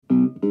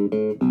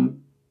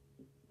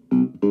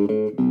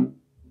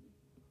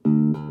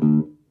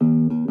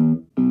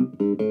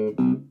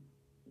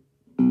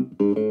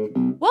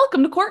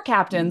Court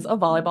Captains, a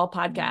volleyball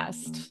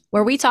podcast.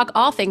 Where we talk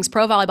all things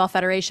Pro Volleyball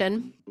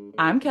Federation.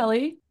 I'm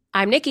Kelly.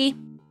 I'm Nikki.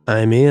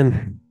 I'm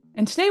Ian.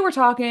 And today we're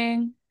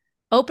talking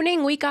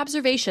opening week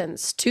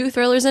observations, 2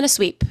 thrillers and a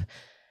sweep.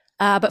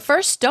 But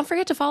first, don't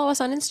forget to follow us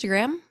on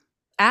Instagram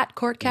at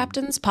Court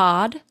Captains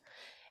Pod,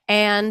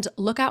 and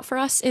look out for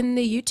us in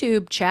the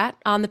YouTube chat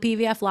on the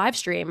PVF live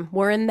stream.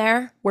 We're in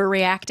there. We're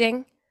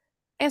reacting,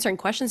 answering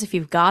questions if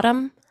you've got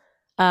them,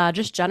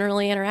 just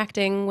generally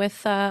interacting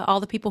with all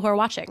the people who are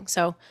watching.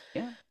 So,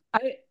 yeah,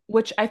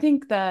 which I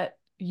think that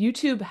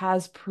YouTube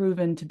has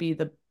proven to be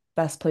the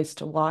best place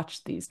to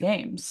watch these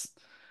games.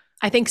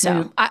 I think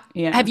so.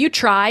 Yeah. Have you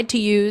tried to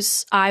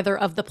use either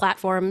of the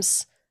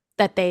platforms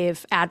that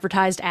they've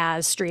advertised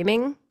as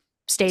streaming,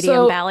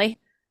 Stadium Valley?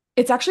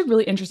 It's actually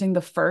really interesting.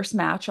 The first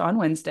match on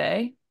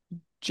Wednesday,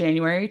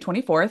 January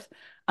 24th,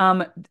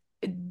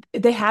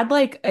 they had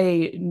like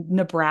a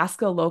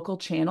Nebraska local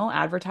channel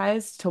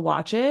advertised to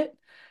watch it.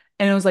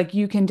 And it was like,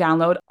 you can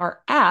download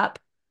our app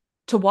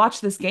to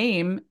watch this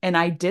game. And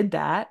I did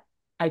that.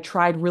 I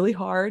tried really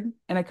hard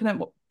and I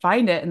couldn't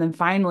find it. And then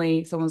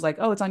finally someone was like,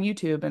 oh, it's on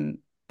YouTube. And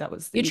that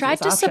was the You tried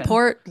to option.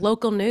 support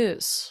local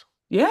news.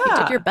 Yeah. You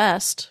did your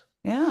best.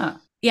 Yeah.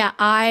 Yeah,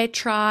 I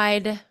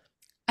tried.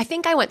 I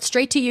think I went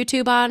straight to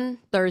YouTube on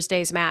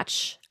Thursday's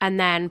match. And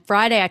then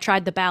Friday I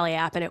tried the Bally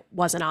app and it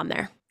wasn't on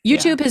there.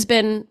 YouTube has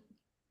been,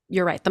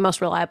 you're right, the most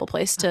reliable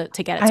place to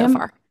get it so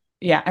far.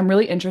 Yeah, I'm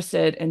really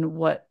interested in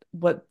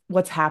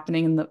what's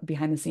happening in the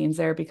behind the scenes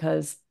there,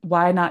 because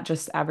why not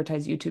just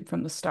advertise YouTube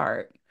from the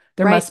start?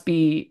 There must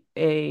be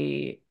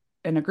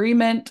an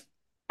agreement,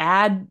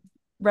 ad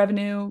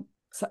revenue,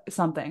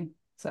 something.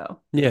 So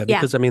yeah,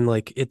 because I mean,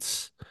 like,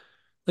 it's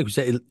like we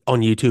say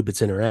on YouTube,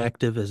 it's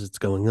interactive as it's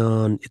going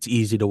on. It's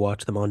easy to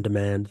watch them on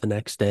demand the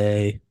next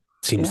day.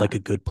 Seems like a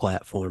good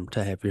platform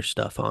to have your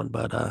stuff on,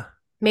 but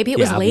maybe it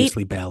was late.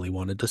 Obviously Bally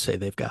wanted to say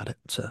they've got it.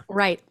 So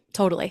right,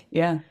 totally.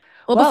 Yeah.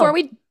 Well, before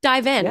we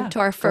dive in to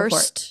our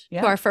first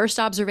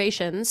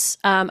observations,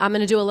 I'm going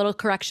to do a little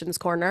corrections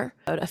corner.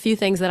 A few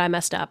things that I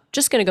messed up.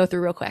 Just going to go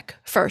through real quick.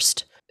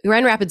 First,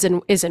 Grand Rapids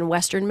is in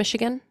Western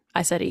Michigan.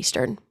 I said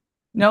Eastern.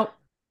 Nope.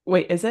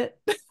 Wait, is it?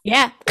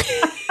 Yeah.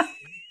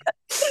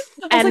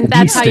 And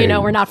that's how you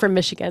know we're not from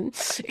Michigan.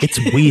 It's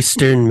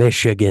Western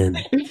Michigan.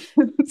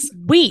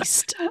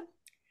 West.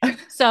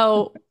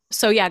 So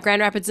yeah,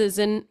 Grand Rapids is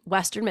in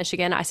Western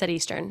Michigan. I said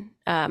Eastern.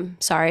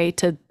 Sorry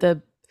to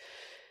the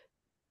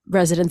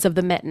residents of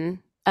the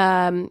Mitten.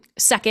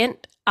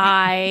 Second,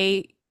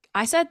 I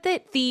said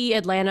that the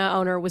Atlanta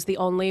owner was the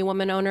only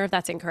woman owner.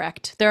 That's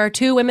incorrect. There are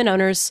 2 women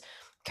owners.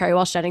 Carrie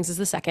Walsh Jennings is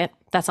the second.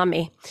 That's on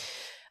me.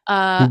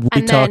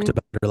 We talked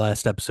about her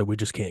last episode. We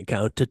just can't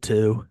count to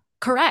 2.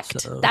 Correct.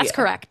 So, That's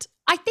correct.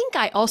 I think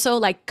I also,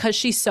 like, because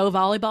she's so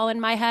volleyball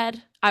in my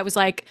head, I was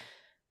like,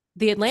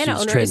 the Atlanta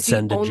owner is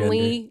the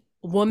only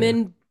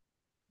woman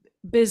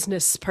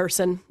business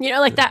person. You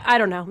know, like that. I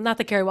don't know. Not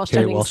that Carrie Walsh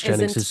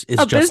Jennings is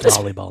just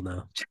volleyball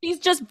now. She's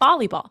just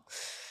volleyball.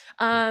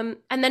 And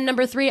then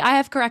number 3, I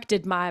have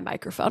corrected my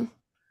microphone.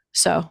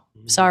 So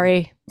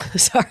sorry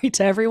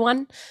to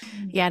everyone.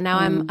 Yeah, now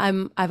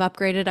I've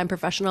upgraded. I'm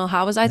professional.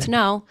 How was I to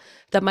know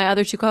that my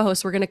other 2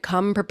 co-hosts were going to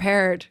come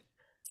prepared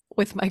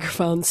with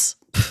microphones?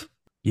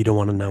 You don't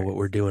want to know what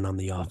we're doing on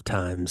the off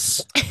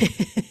times.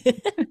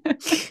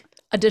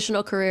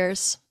 Additional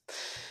careers.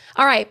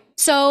 All right.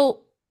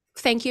 So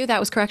thank you. That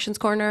was Corrections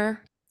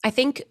Corner. I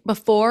think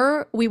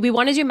before we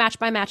want to do match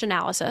by match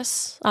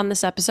analysis on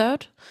this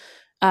episode,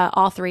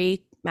 all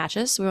 3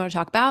 matches we want to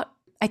talk about.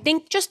 I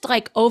think just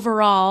like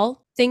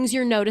overall things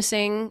you're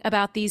noticing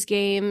about these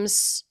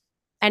games,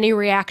 any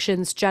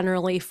reactions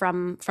generally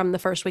from the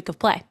first week of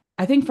play.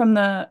 I think from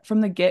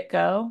the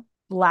get-go,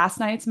 last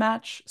night's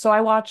match. So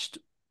I watched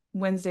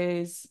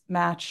Wednesday's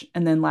match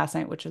and then last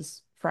night, which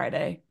is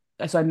Friday.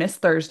 So I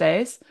missed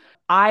Thursdays.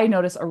 I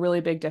noticed a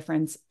really big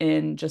difference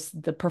in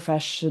just the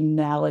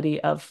professionality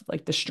of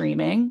like the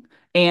streaming,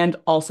 and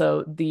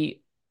also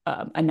the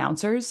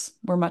announcers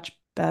were much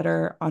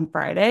better on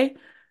Friday.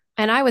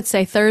 And I would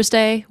say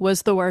Thursday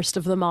was the worst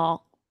of them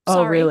all.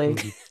 Sorry. Oh, really?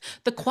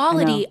 The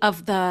quality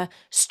of the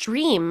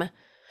stream.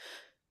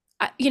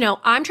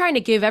 I'm trying to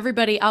give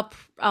everybody up.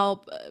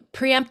 I'll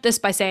preempt this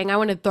by saying I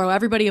want to throw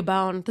everybody a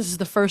bone. This is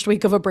the first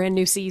week of a brand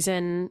new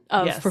season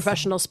of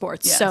professional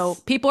sports. Yes. So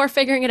people are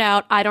figuring it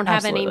out. I don't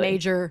have any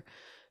major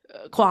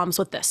qualms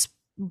with this.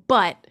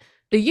 But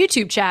the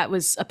YouTube chat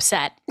was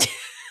upset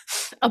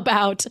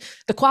about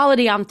the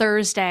quality on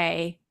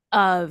Thursday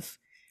of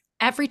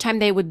every time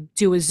they would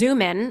do a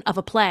zoom in of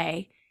a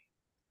play,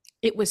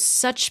 it was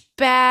such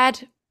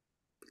bad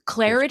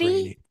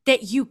clarity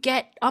that you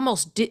get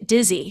almost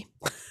dizzy.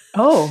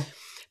 Oh,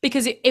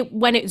 because it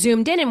when it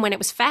zoomed in and when it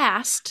was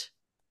fast,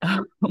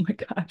 oh my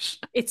gosh,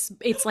 it's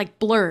like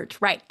blurred,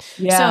 right?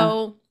 Yeah.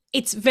 So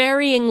it's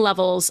varying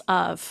levels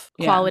of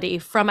quality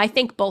from, I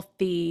think, both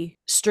the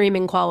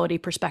streaming quality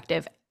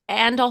perspective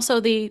and also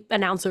the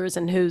announcers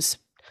and who's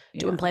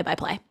doing play by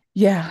play.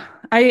 Yeah.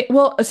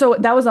 So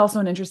that was also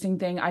an interesting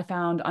thing I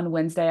found on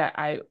Wednesday.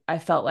 I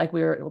felt like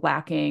we were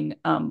lacking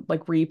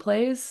like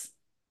replays.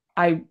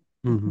 I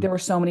Mhm. there were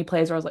so many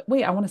plays where I was like,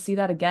 wait, I want to see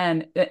that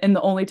again. And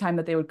the only time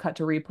that they would cut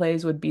to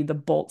replays would be the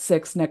Bolt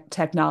 6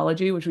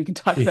 technology, which we can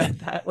talk Yeah. about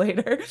that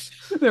later.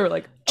 They were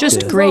like, oh, Just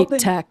this Yeah. is all great thing.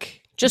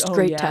 tech. Just Oh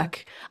great yeah. tech.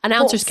 Bolt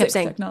Announcers kept 6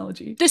 saying,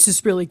 technology. this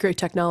is really great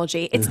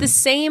technology. It's the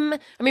same.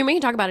 I mean, we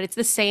can talk about it. It's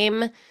the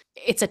same.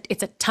 It's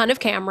a ton of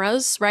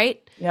cameras,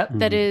 right? Yep.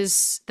 That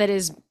Mhm.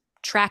 is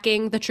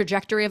tracking the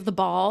trajectory of the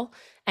ball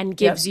and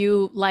gives Yep.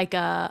 you like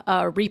a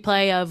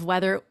replay of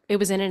whether it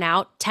was in and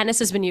out. Tennis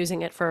has been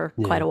using it for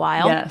quite Yeah. a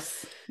while.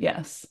 Yes.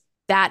 Yes.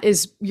 That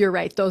is, you're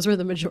right. Those were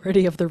the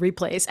majority of the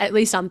replays, at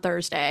least on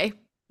Thursday.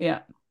 Yeah.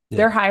 Yeah.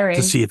 They're To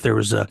hiring. see if there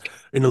was an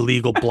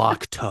illegal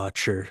block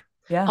touch or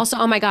Yeah. Also,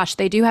 oh my gosh,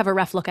 they do have a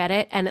ref look at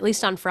it. And at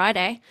least on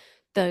Friday,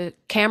 the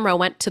camera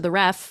went to the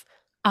ref.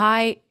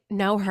 I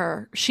know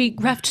her. She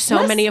refed so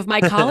Yes. many of my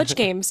college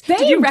games.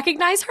 Did you Same.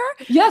 recognize her?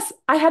 Yes,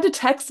 I had to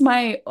text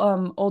my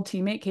old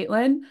teammate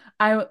Caitlin.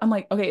 I'm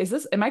like, okay,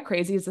 am I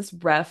crazy? Is this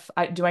ref?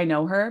 Do I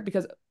know her?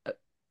 Because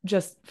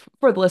just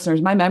for the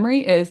listeners, my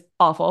memory is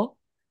awful,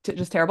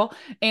 just terrible.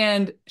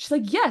 And she's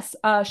like, yes,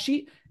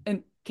 she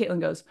and Caitlin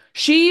goes,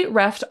 she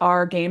refed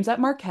our games at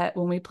Marquette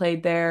when we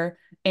played there.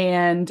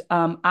 And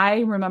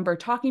I remember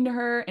talking to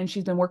her, and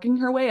she's been working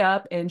her way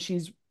up, and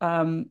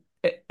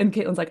and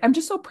Caitlin's like, I'm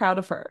just so proud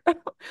of her.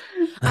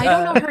 I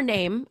don't know her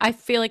name. I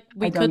feel like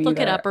we I don't could look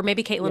it either. up, or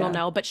maybe Caitlin will Yeah.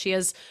 know, but she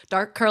has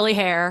dark curly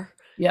hair.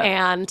 Yep.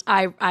 And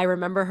I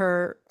remember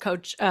her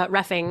coach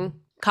refing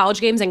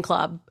college games and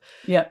club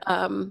Yep.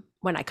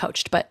 when I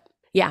coached. But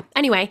yeah,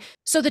 anyway,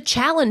 so the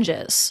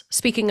challenges,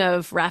 speaking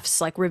of refs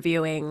like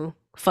reviewing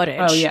footage.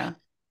 Oh yeah.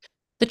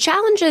 The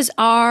challenges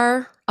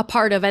are a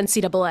part of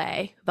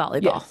NCAA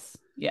volleyball. Yes.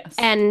 Yes.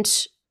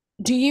 And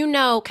do you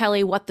know,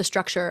 Kelly, what the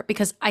structure?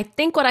 Because I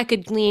think what I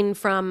could glean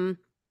from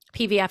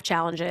PVF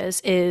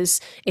challenges is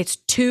it's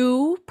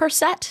 2 per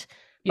set.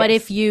 But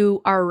Yes. if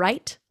you are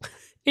right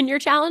in your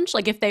challenge,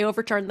 like if they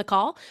overturn the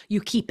call, you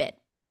keep it.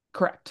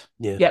 Correct.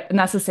 Yeah. Yep. And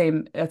that's the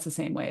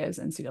same way as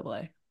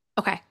NCAA.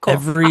 Okay,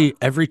 cool.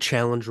 Every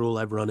challenge rule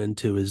I've run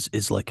into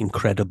is like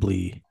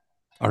incredibly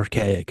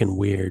archaic and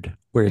weird,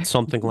 where it's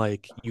something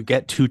like you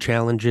get 2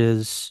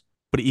 challenges,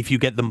 but if you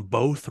get them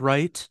both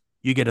right,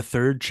 you get a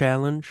third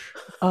challenge.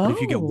 Oh. But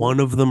if you get one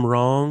of them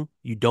wrong,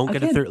 you don't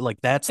get a Again, third. Like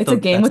it's a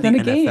game that's the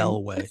within a NFL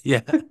game. way.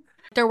 Yeah.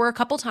 There were a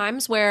couple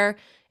times where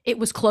it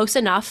was close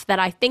enough that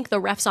I think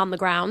the refs on the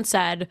ground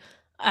said,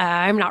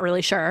 I'm not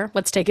really sure.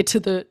 Let's take it to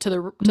the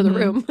Mhm.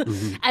 room.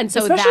 Mhm. And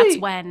so Especially-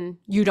 that's when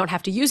you don't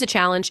have to use a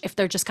challenge if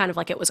they're just kind of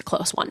like it was a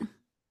close one.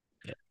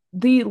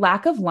 The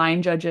lack of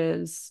line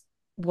judges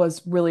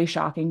was really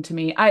shocking to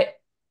me.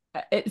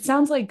 It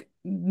sounds like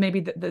maybe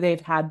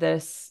they've had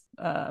this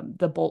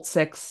the Bolt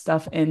 6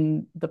 stuff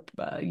in the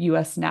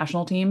US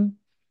national team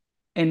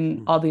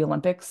in all the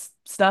Olympics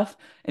stuff,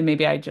 and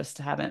maybe I just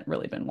haven't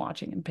really been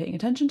watching and paying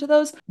attention to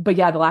those. But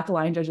yeah, the lack of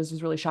line judges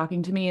was really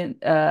shocking to me. And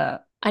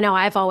I know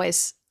I've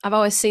always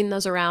seen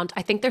those around.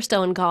 I think they're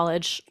still in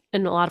college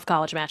in a lot of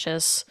college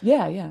matches.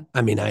 yeah.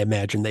 I mean, I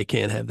imagine they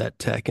can't have that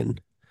tech in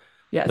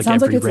Yeah, it like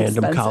sounds like every it's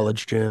random expensive.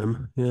 college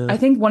gym. Yeah. I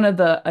think one of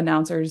the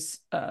announcers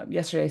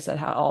yesterday said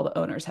how all the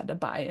owners had to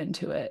buy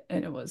into it,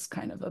 and it was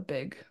kind of a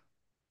big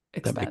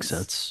expense. That makes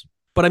sense.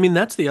 But I mean,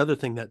 that's the other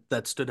thing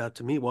that stood out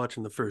to me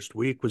watching the first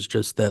week was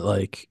just that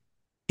like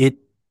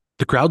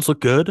the crowds look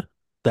good.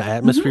 The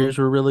atmospheres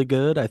were really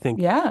good. I think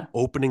Yeah,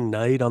 opening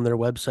night on their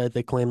website,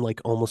 they claimed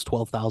like almost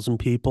 12,000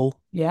 people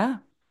yeah,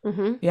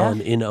 Mm-hmm. yeah.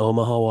 in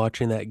Omaha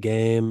watching that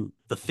game.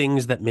 The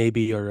things that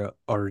maybe are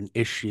an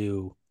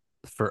issue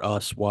for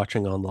us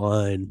watching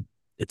online,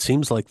 it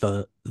seems like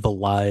the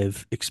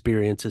live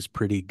experience is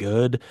pretty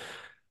good.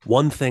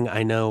 One thing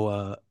I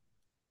know,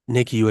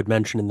 Nikki, you had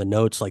mentioned in the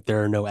notes, like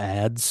there are no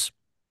ads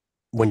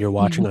when you're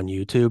watching on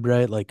YouTube,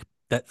 right? Like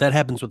that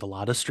happens with a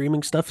lot of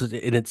streaming stuff, and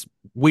it's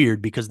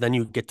weird because then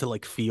you get to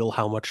like feel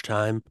how much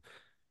time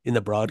in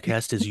the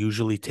broadcast is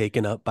usually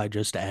taken up by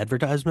just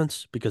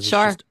advertisements because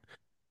Sure. it's just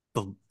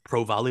the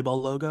pro volleyball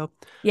logo.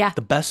 Yeah.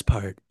 The best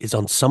part is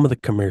on some of the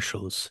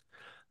commercials,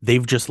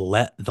 they've just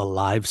let the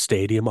live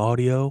stadium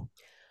audio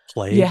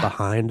play Yeah.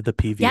 behind the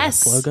PVF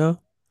Yes.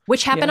 logo.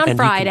 Which happened Yes. on And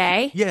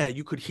Friday.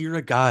 you could hear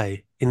a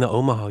guy in the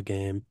Omaha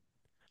game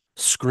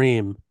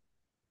scream,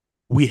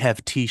 "We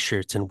have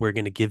T-shirts and we're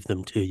going to give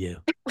them to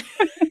you."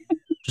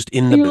 Just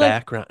in the You're like,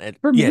 background. And,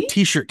 "For yeah, me?"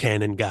 T-shirt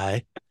cannon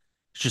guy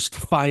just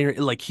fire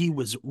like he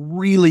was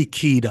really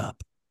keyed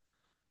up.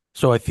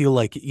 So I feel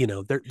like,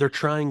 they're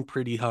trying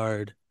pretty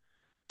hard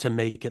to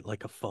make it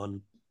like a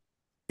fun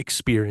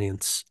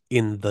experience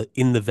in the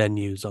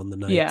venues on the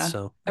night. Yeah.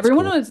 So that's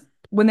Everyone cool. was,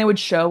 when they would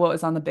show what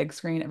was on the big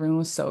screen, everyone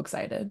was so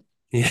excited.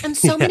 Yeah. And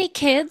so Yeah. many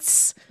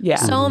kids. Yeah.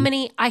 So Mhm.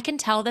 many. I can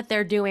tell that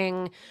they're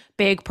doing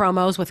big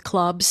promos with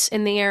clubs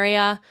in the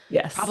area,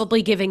 Yes.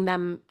 probably giving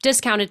them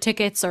discounted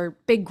tickets or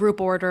big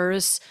group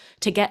orders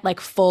to get like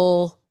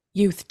full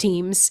youth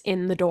teams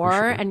in the door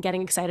sure. and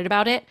getting excited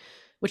about it,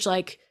 which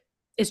like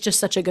is just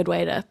such a good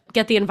way to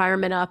get the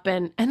environment up.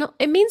 And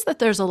it means that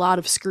there's a lot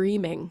of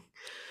screaming,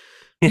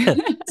 Yeah,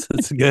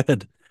 it's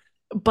good.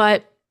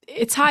 but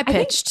it's high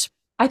pitched.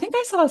 I think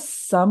I saw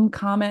some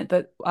comment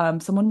that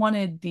someone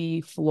wanted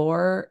the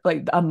floor,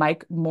 like a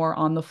mic more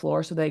on the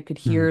floor so they could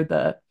hear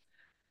the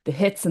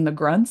hits and the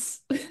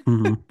grunts.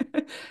 Mm-hmm.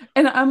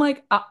 And I'm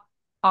like,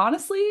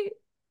 honestly,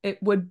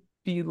 it would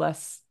be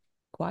less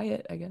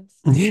quiet, I guess.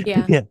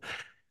 Yeah. Yeah.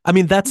 I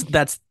mean, that's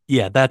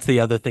the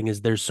other thing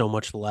is there's so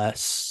much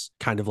less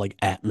kind of like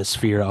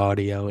atmosphere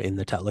audio in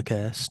the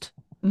telecast,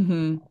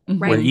 Mm-hmm.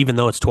 where Right. Mm-hmm. even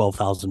though it's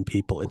 12,000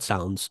 people, it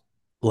sounds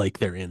like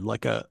they're in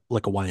like a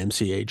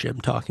YMCA gym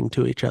talking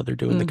to each other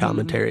doing the Mm-hmm.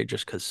 commentary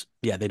just because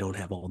yeah, they don't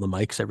have all the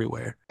mics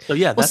everywhere. So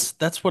yeah, Well,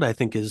 that's what I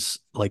think is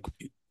like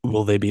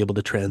will they be able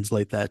to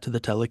translate that to the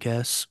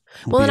telecasts?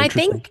 Will well, be and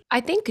interesting. I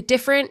think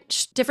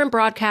different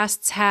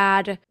broadcasts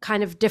had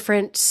kind of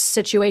different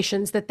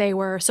situations that they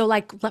were. So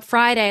like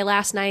Friday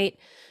last night,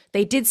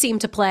 they did seem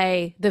to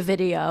play the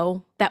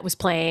video that was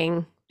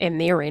playing in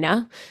the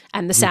arena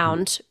and the Mhm.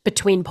 sound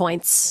between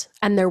points,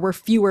 and there were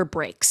fewer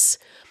breaks.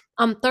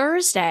 On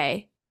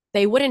Thursday,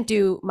 they wouldn't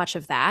do much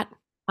of that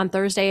on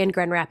Thursday in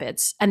Grand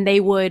Rapids, and they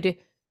would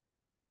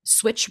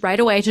switch right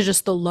away to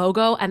just the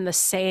logo and the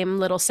same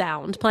little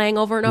sound playing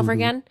over and over Mhm.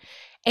 again.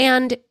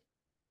 And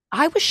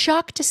I was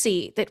shocked to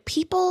see that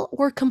people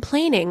were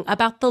complaining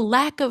about the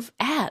lack of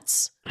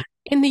ads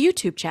in the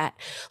YouTube chat.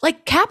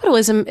 Like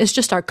capitalism is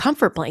just our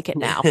comfort blanket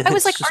now. I was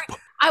It's like, just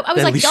I was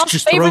at like, least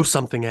just throw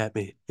something at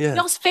me. Yeah,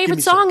 y'all's just give favorite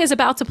me song something. is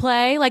about to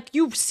play. Like,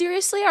 you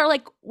seriously are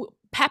like,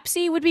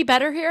 Pepsi would be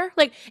better here.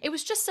 Like, it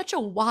was just such a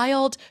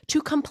wild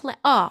to complain.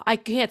 Oh, I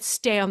can't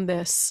stand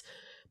this.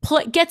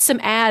 Get some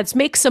ads,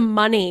 make some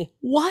money.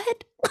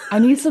 What? I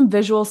need some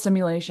visual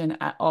stimulation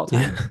at all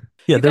Yeah. times.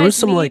 Yeah, You there was guys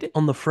some like need.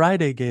 on the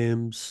Friday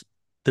games,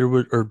 there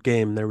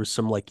was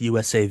some like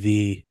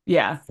USAV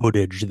Yeah.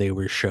 footage they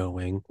were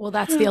showing, Well,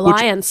 that's the which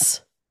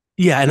alliance.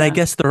 yeah, and I Yeah.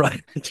 guess the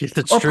right that's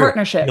Or true. The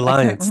partnership. I couldn't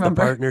alliance, the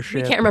remember. We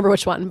partnership. can't remember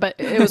which one, but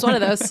it was one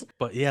of those.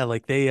 But yeah,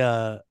 like they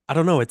I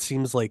don't know, it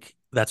seems like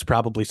that's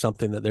probably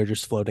something that they're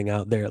just floating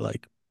out there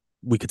like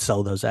we could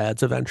sell those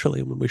ads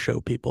eventually when we show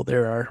people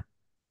there are,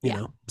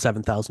 Yeah.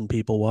 7,000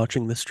 people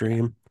watching the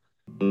stream.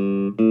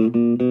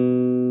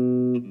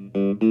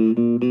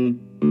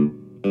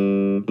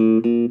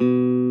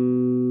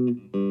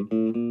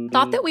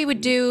 Thought that we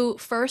would do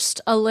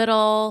first a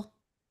little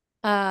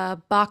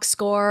box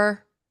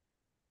score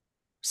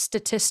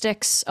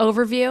statistics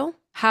overview,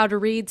 how to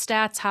read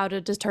stats, how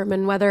to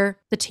determine whether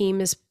the team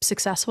is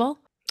successful.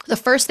 The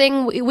first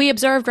thing we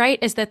observed, right,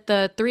 is that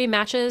the three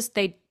matches,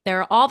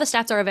 all the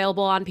stats are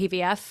available on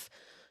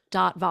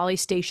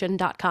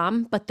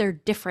pvf.volleystation.com, but they're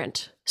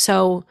different.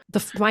 So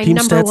my Team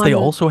number Stats, they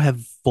one, also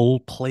have full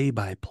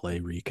play-by-play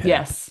recap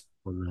Yes.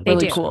 on that They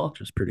Really do. website, cool.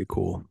 which is pretty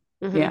cool.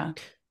 Mhm. Yeah.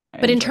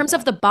 But in terms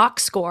of the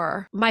box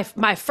score, my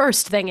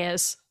first thing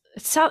is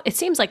it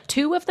seems like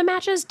two of the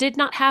matches did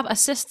not have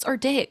assists or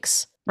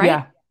digs, right?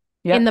 Yeah.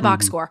 Yep. In the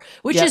box Mhm. score,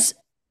 which Yep.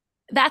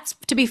 that's,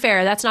 to be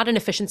fair, that's not an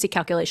efficiency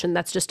calculation.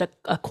 That's just a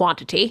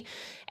quantity.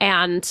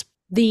 And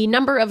the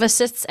number of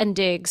assists and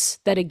digs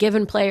that a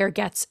given player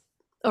gets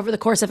over the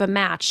course of a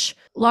match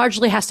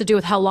largely has to do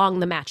with how long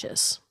the match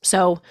is.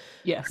 So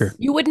Yes. Sure.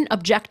 you wouldn't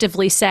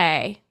objectively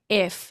say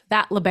if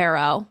that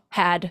libero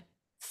had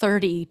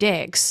 30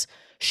 digs,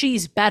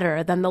 she's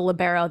better than the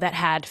libero that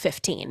had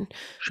 15.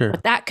 Sure.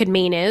 What that could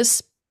mean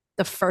is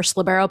the first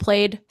libero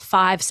played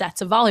 5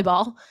 sets of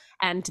volleyball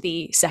and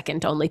the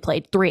second only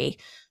played 3.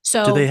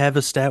 So Do they have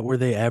a stat where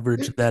they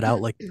average that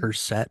out like per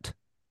set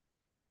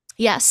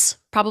yes,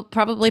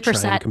 probably to per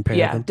try and set compare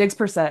Yeah. them? Digs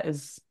per set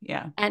is,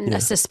 yeah. and Yeah.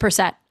 assists per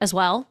set as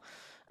well.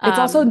 It's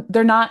also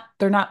they're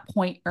not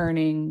point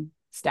earning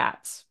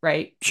stats,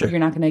 right? Sure. You're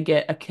not going to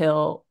get a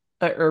kill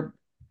or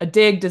a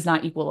dig does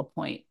not equal a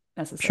point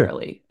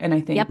necessarily. And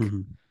I think Yep.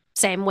 Mhm.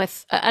 Same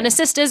with an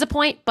assist is a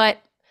point, but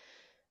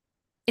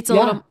it's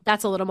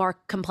that's a little more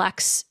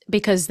complex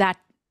because that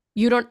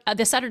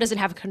the setter doesn't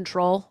have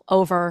control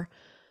over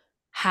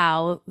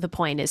how the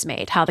point is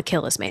made, how the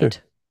kill is made.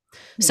 Sure.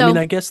 So I mean,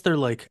 I guess they're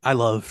like, I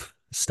love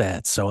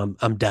stats, so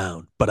I'm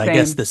down. But I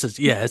guess Same. this is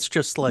it's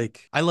just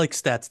like I like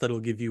stats that'll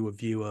give you a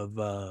view of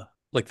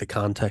like the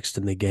context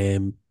in the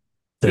game.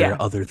 There Yeah.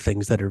 are other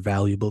things that are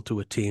valuable to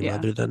a team Yeah.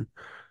 other than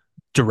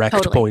direct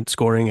Totally. point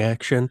scoring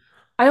action.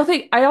 I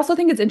also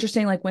think it's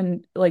interesting, like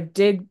when like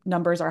dig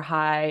numbers are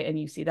high and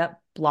you see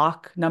that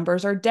block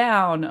numbers are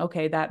down.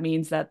 Okay, that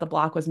means that the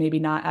block was maybe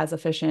not as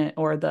efficient,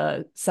 or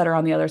the setter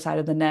on the other side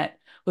of the net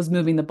was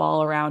moving the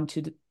ball around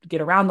to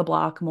get around the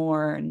block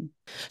more. And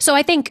So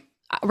I think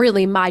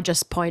really my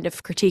just point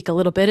of critique a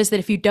little bit is that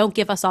if you don't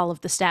give us all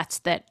of the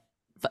stats that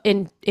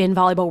in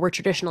volleyball we're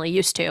traditionally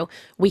used to,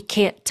 we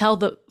can't tell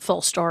the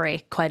full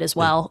story quite as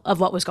well of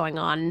what was going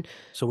on.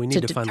 So we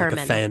need To to find like a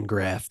determine. fan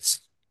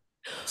graphs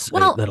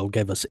Well- that'll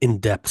give us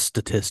in-depth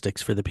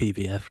statistics for the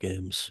PVF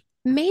games.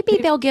 Maybe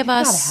they'll give They've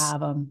us. gotta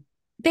have them.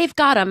 They've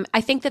got them.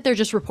 I think that they're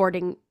just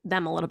reporting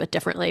them a little bit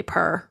differently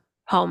per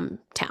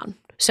hometown.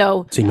 So,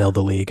 Let's email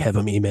the league, have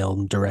them email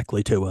them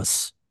directly to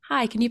us.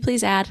 hi, can you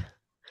please add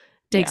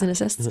digs Yeah. and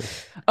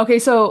assists? Okay,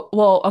 so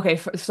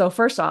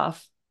first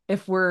off,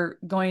 if we're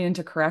going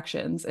into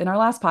corrections, in our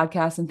last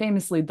podcast, and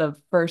famously the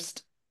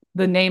first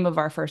the name of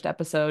our first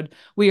episode,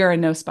 we are a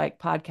no spike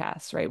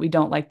podcast, right? We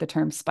don't like the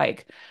term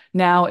spike.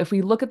 Now, if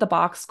we look at the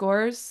box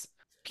scores,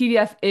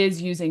 PDF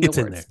is using the It's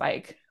in word there.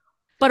 spike.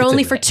 But It's in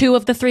only there. for 2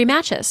 of the 3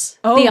 matches.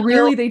 Oh,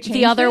 really? They The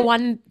changed other it?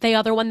 one, they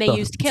So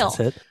used kill,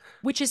 that's it.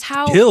 which is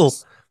how Kill.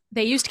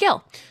 they used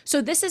kill.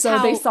 So this is So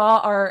how they saw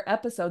our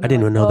episode. And I they're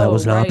didn't even like, know that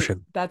was "Oh, an right,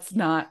 option." That's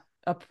not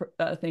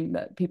a thing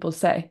that people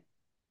say."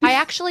 I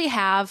actually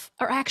have,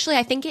 or actually,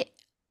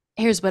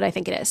 here's what I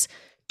think it is.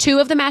 2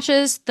 of the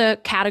matches, the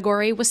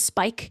category was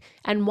spike,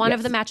 and one of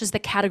Yes. the matches, the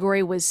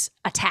category was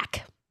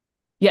attack.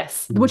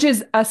 Yes, Mm. which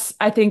is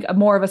I think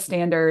more of a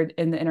standard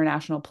in the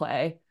international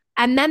play.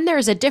 And then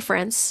there's a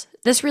difference.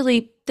 This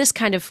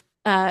kind of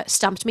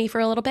stumped me for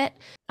a little bit.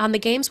 On the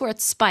games where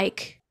it's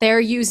spike, they're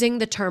using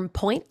the term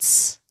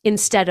points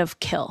instead of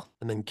kill.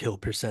 And then kill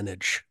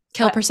percentage.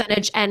 Kill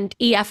percentage and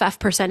EFF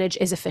percentage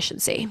is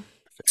efficiency.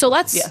 So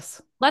let's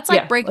Yes.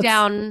 break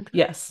down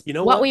Yes. You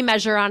know what what? we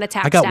measure on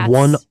attack I got stats.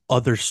 one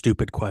other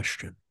stupid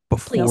question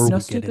before No we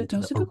get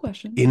stupid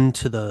question.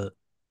 into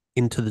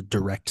the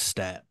direct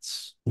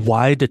stats.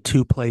 Why do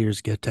 2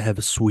 players get to have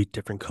a sweet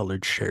different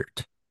colored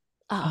shirt?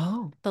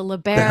 Oh, the hell's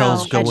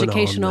libero going on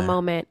educational there?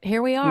 moment.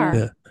 Here we are.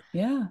 Yeah.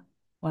 Yeah.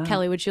 Wow.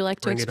 Kelly, would you like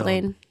to Bring it on.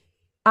 explain?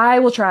 I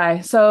will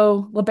try.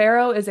 So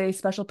libero is a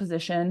special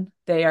position.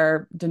 They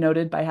are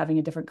denoted by having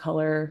a different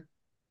color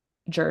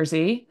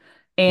jersey,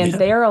 and Yeah.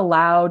 they are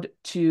allowed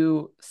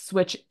to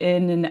switch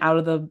in and out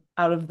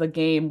of the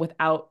game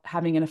without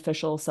having an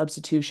official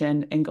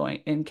substitution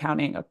and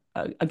counting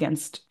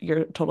against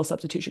your total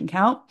substitution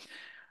count.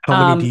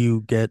 How many do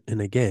you get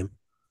in a game?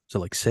 Is it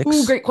like 6?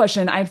 Ooh, great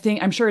question.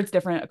 I'm sure it's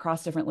different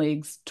across different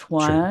leagues.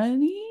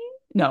 20?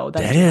 No,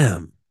 that's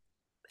Damn.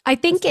 I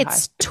think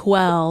That's too it's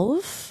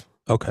 12.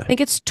 Okay. I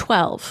think it's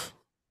 12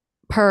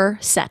 per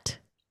set.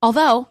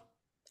 Although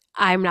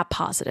I'm not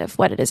positive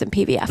what it is in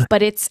PVF,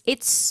 but it's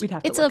We'd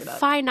have to a look it up.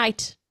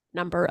 finite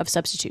number of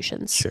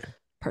substitutions Sure.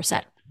 per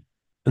set.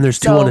 And there's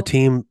 2 on a So-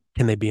 team.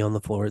 Can they be on the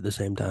floor at the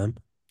same time?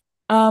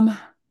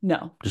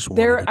 No. Just one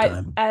There, at a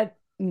time.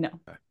 no.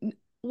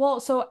 Well,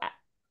 so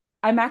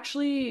I'm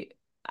actually,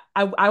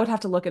 I would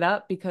have to look it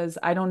up because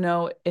I don't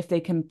know if they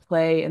can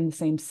play in the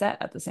same set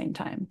at the same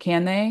time.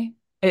 Can they?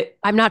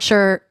 I'm not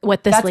sure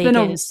what this That's league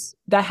been is.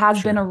 That has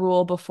Sure. been a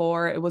rule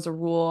before. It was a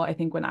rule, I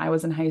think, when I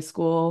was in high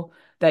school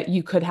that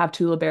you could have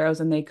 2 liberos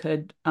and they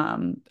could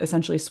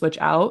essentially switch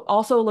out.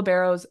 Also,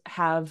 liberos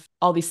have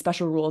all these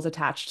special rules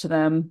attached to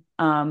them.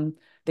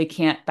 They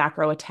can't back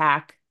row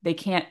attack. They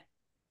can't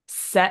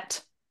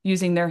set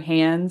using their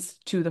hands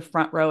to the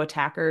front row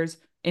attackers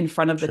in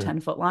front of the Sure.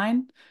 10-foot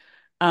line,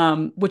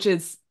 which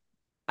is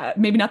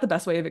maybe not the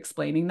best way of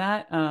explaining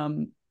that.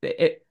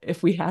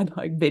 If we had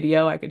like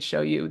video, I could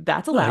show you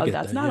that's Oh, I allowed, get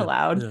that's that, not yeah.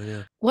 allowed.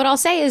 Yeah. What I'll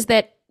say is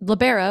that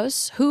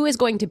liberos, who is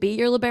going to be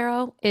your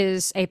libero,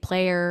 is a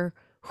player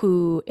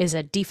who is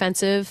a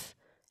defensive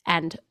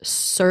and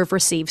serve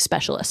receive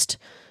specialist.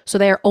 So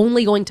they are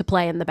only going to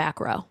play in the back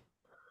row.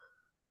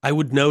 I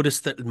would notice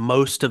that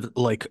most of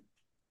like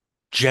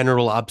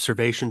general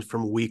observations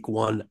from week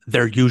 1,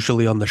 they're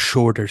usually on the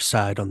shorter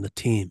side on the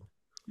team.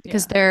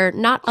 Because they're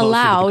not Closer to the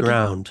allowed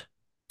ground.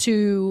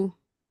 to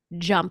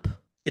jump.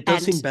 It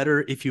does and seem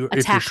better if you're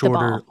attack the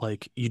shorter, ball.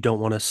 like you don't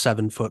want a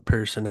 7-foot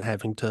person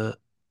having to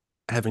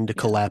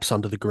collapse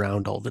onto the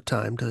ground all the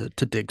time to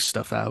dig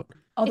stuff out.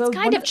 Although It's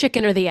kind of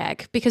chicken or the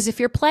egg, because if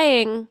you're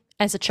playing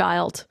as a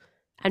child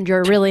and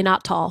you're really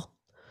not tall,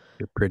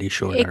 You're pretty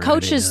short. a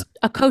coach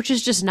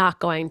is just not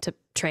going to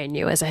train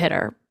you as a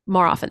hitter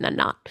more often than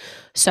not.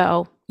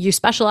 So you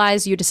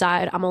specialize, you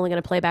decide, I'm only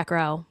going to play back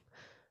row.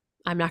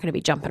 I'm not going to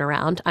be jumping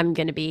around. I'm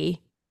going to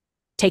be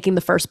taking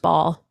the first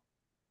ball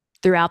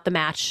throughout the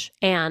match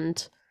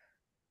and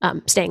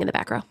staying in the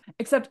back row.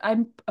 Except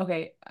I'd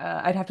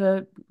have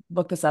to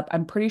look this up.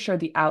 I'm pretty sure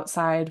the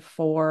outside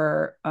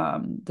for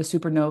the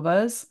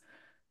Supernovas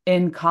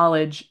in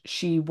college,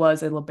 she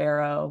was a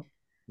libero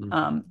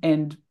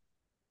and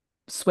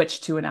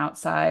switched to an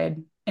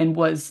outside and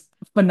was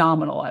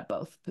phenomenal at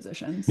both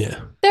positions. Yeah.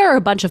 There are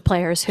a bunch of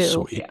players who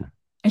Sweet. Yeah.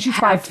 And she's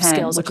have 5'10",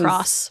 skills which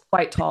across. is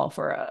quite tall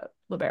for a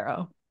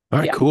libero. All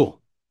right, Yeah.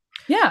 cool.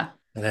 Yeah.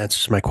 That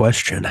answers my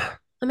question.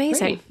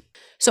 Amazing. Great.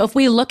 So if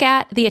we look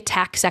at the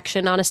attack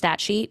section on a stat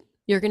sheet,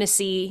 you're going to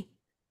see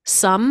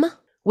some,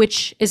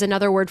 which is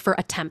another word for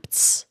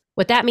attempts.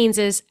 What that means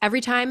is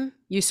every time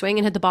you swing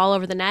and hit the ball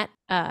over the net,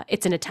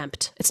 it's an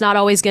attempt. It's not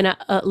always going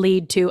to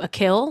lead to a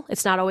kill.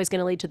 It's not always going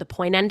to lead to the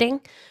point ending,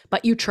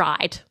 but you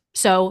tried.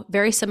 So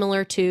very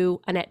similar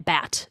to an at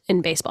bat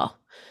in baseball.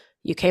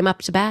 You came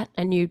up to bat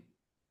and you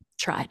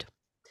tried.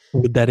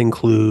 Would that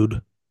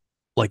include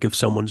like if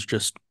someone's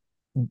just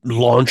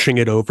launching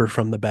it over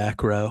from the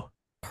back row?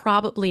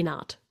 Probably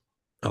not.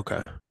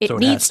 Okay. It So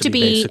needs has to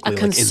be basically, a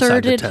like,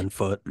 inside the concerted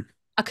 10-foot.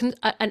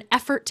 an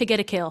effort to get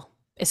a kill,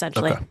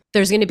 essentially. Okay.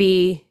 There's going to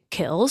be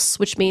kills,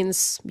 which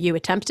means you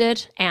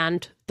attempted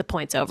and the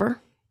point's over.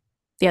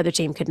 The other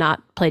team could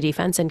not play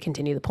defense and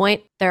continue the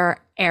point. There are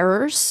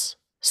errors.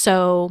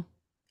 So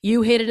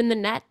you hit it in the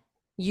net,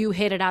 you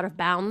hit it out of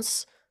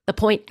bounds. The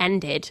point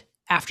ended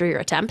after your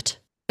attempt.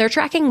 They're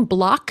tracking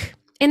block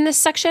in this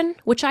section,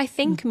 which I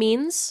think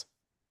means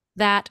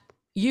that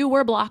you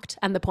were blocked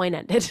and the point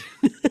ended.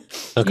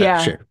 Okay,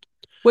 Yeah. sure.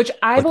 Which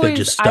Like they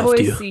just I've stuffed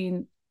always you.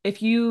 seen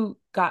if you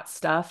got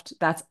stuffed,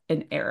 that's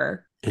an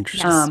error.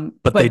 Interesting. Yes.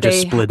 But they But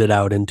just split it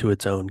out into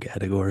its own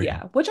category.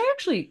 yeah, which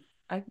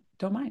I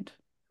don't mind.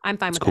 I'm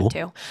fine That's with cool.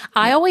 that too.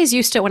 I always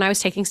used to, when I was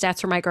taking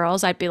stats for my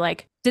girls, I'd be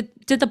like, did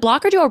the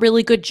blocker do a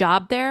really good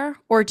job there?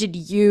 Or did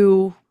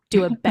you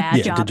do a bad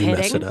Yeah, job did you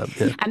mess hitting? it up?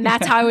 Yeah. And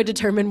that's how I would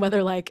determine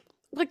whether like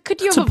could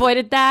you That's have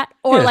avoided that?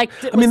 Or yeah. like,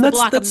 I mean, was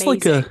the that's block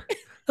like amazing?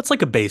 that's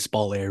like a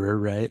baseball error,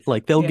 right?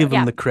 Like they'll Yeah. give them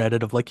Yeah. the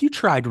credit of like you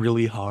tried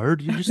really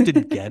hard, you just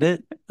didn't get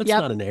it. That's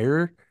Yep. not an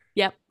error.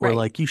 Yep. Or Right.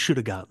 like you should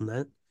have gotten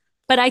that.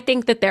 But I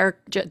think that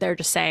they're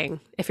just saying,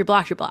 if you're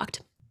blocked, you're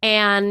blocked.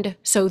 And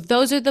so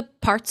those are the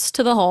parts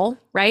to the whole,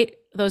 right?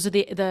 Those are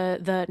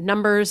the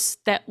numbers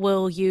that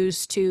we'll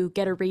use to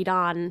get a read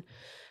on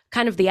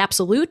kind of the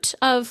absolute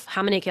of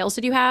how many kills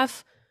did you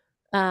have.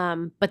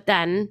 But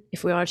then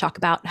if we want to talk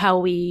about how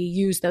we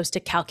use those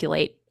to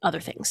calculate other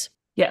things.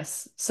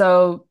 Yes.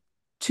 So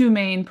two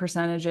main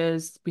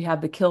percentages. We have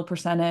the kill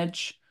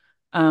percentage,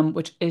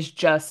 which is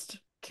just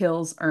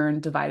kills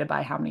earned divided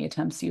by how many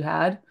attempts you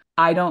had.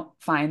 I don't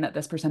find that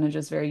this percentage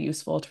is very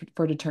useful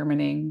for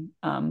determining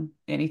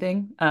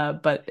anything,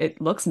 but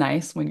it looks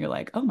nice when you're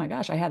like, oh my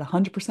gosh, I had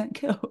 100%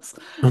 kills.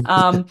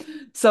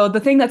 So the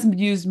thing that's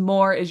used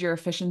more is your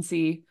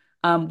efficiency,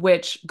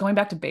 which going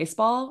back to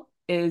baseball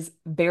is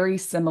very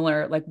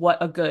similar. Like what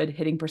a good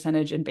hitting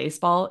percentage in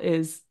baseball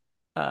is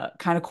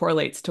kind of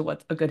correlates to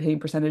what a good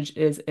hitting percentage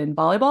is in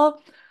volleyball,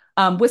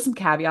 with some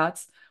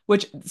caveats,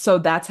 so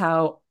that's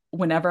how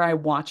whenever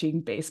I'm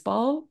watching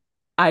baseball,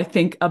 I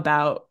think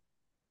about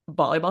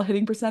volleyball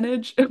hitting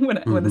percentage when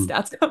the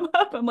stats come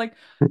up. I'm like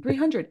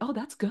 300. Oh,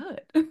 that's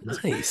good.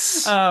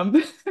 Nice.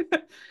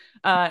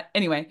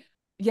 Anyway,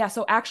 yeah,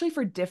 so actually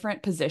for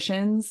different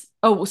positions,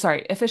 oh,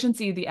 sorry,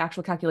 efficiency, the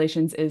actual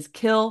calculations is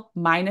kill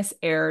minus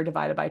error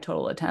divided by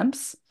total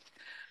attempts.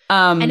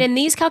 And in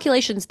these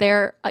calculations,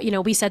 they're,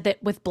 we said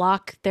that with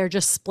block, they're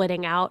just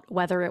splitting out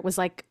whether it was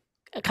like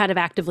kind of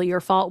actively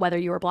your fault, whether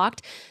you were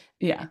blocked.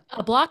 Yeah.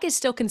 A block is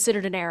still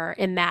considered an error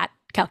in that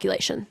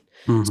calculation.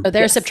 Mhm. So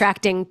they're Yes.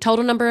 subtracting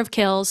total number of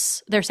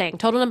kills. They're saying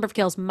total number of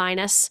kills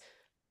minus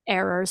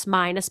errors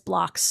minus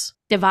blocks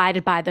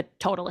divided by the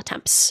total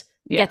attempts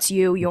gets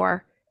you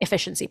your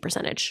efficiency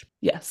percentage.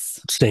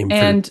 Yes. Same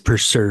for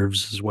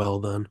serves as well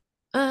then.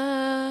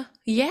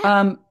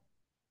 Yeah.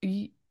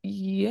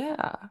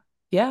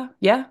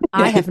 Yeah.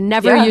 I have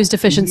never used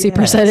efficiency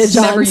percentage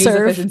Never on use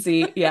serve.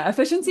 efficiency. Yeah,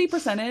 efficiency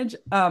percentage.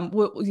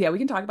 We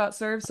can talk about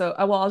serve. So,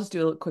 I'll just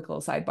do a quick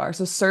little sidebar.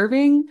 So,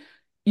 serving,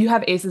 you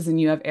have aces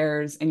and you have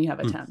errors and you have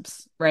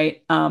attempts,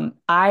 right?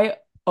 I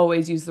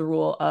always use the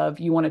rule of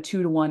you want a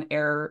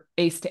 2-to-1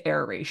 ace to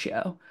error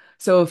ratio.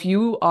 So, if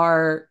you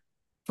are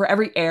for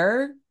every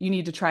error, you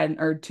need to try and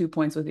earn 2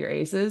 points with your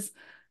aces.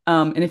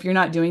 And if you're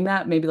not doing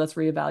that, maybe let's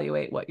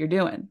reevaluate what you're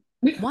doing.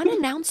 One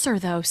announcer,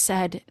 though,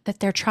 said that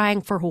they're trying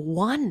for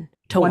 1-to-1.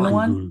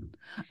 1-to-1.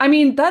 I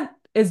mean, that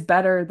is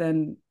better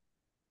than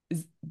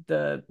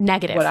the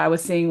negative what I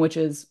was seeing, which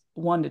is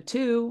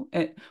 1-to-2.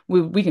 And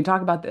we can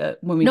talk about the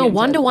when we no get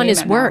into 1-to-1 game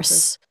is analysis.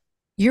 worse.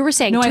 You were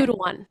saying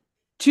 2-to-1.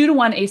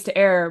 2-to-1 ace to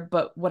error,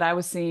 but what I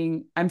was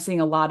seeing, I'm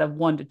seeing a lot of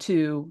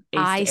 1-to-2 ace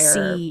I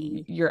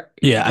to error.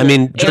 see. I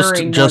mean,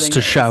 erring more just than to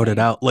you're shout it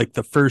acing. out, like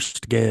the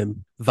first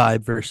game,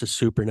 Vibe versus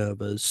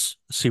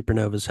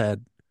Supernovas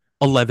had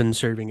 11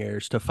 serving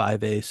errors to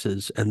 5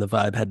 aces, and the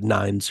Vibe had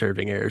 9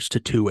 serving errors to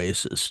 2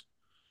 aces.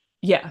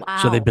 Yeah. Wow.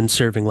 So they've been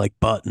serving like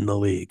butt in the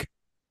league.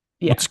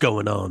 Yeah. What's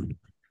going on?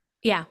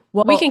 Yeah.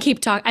 Well, we can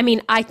keep talking. I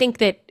mean, I think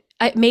that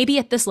maybe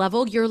at this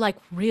level, you're like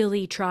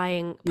really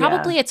trying.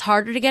 Probably it's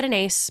harder to get an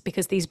ace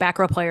because these back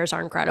row players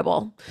are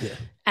incredible. Yeah.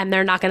 And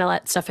they're not going to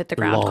let stuff hit the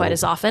ground quite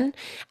as often.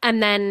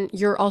 And then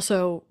you're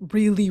also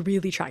really,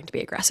 really trying to be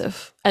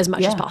aggressive as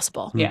much as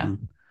possible. Yeah.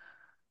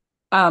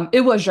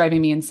 It was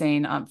driving me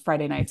insane on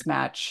Friday night's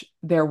match.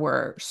 There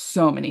were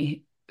so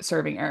many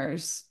serving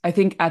errors. I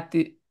think at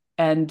the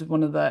end,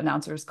 one of the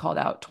announcers called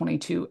out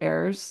 22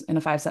 errors in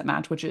a 5-set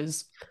match, which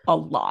is a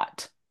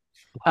lot.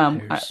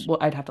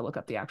 I'd have to look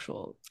up the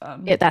actual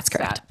that's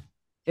correct. stat.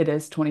 It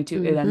is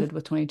 22. It ended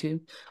with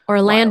 22.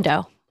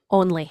 Orlando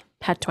only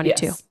had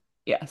 22.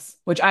 Yes,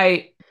 which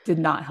I did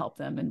not help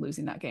them in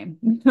losing that game.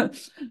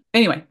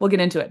 Anyway, we'll get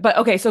into it. But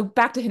okay, so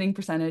back to hitting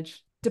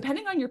percentage.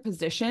 Depending on your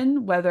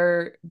position,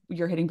 whether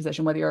you're hitting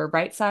position, whether you're a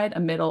right side, a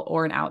middle,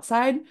 or an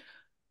outside,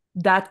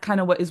 that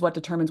kind of what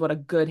determines what a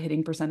good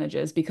hitting percentage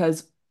is.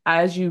 Because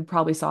as you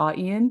probably saw,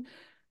 Ian,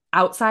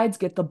 outsides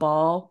get the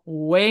ball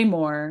way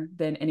more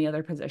than any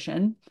other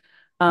position.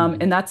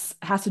 And that's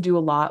has to do a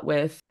lot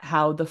with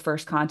how the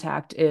first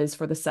contact is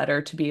for the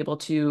setter to be able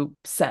to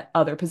set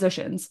other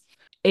positions.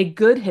 A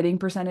good hitting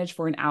percentage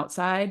for an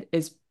outside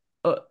is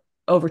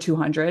over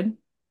 200,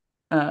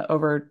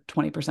 over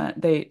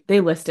 20%.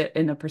 They list it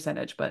in a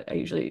percentage, but I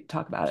usually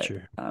talk about it.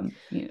 Sure.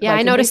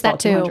 I noticed baseball, that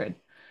too.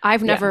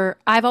 200.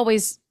 I've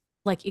always,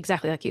 like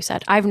exactly like you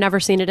said, I've never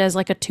seen it as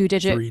like a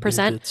 2-digit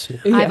percent.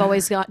 I've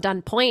always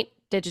done point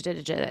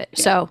digit.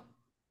 So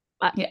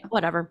Yeah.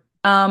 Whatever.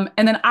 And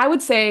then I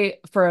would say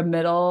for a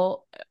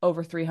middle,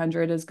 over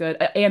 300 is good.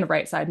 And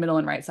right side, middle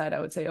and right side, I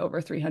would say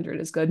over 300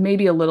 is good.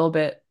 Maybe a little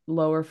bit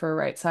lower for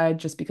right side,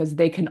 just because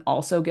they can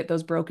also get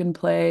those broken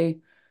play,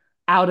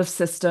 out of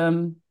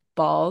system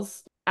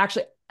balls.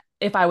 Actually,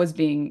 if I was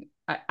being,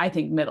 I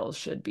think middles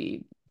should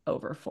be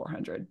over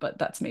 400, but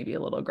that's maybe a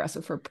little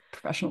aggressive for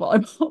professional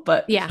volleyball.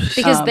 But Yeah,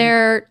 because um,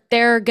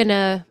 they're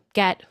gonna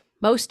get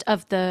most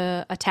of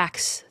the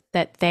attacks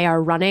that they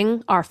are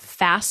running are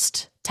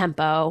fast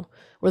tempo,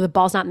 where the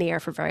ball's not in the air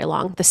for very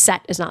long. The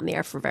set is not in the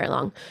air for very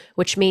long,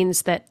 which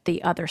means that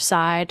the other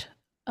side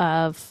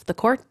of the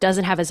court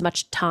doesn't have as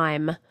much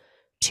time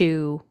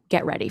to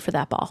get ready for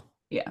that ball.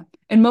 yeah.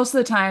 And most of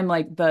the time,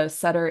 like the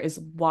setter is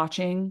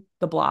watching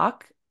the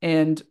block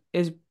and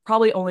is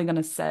probably only going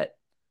to set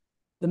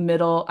the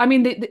middle. I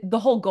mean, the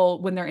whole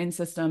goal when they're in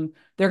system,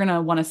 they're going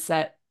to want to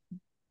set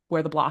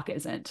where the block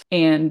isn't.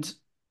 And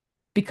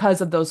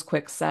because of those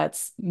quick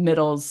sets,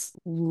 middles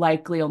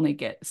likely only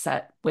get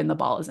set when the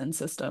ball is in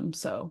system.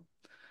 So,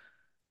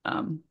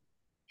 um,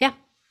 Yeah.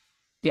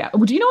 yeah.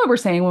 Do you know what we're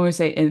saying when we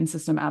say in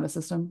system, out of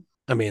system?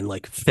 I mean,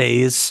 like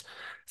phase.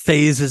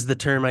 Phase is the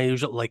term I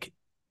usually like,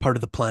 part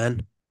of the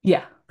plan,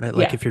 Yeah. right?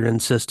 Like Yeah. if you're in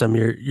system,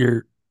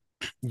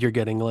 you're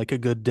getting like a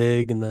good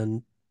dig and then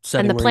And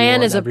setting the where you plan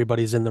want is a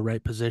everybody's in the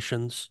right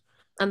positions.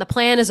 and the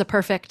plan is a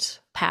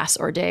perfect pass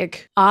or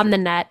dig on the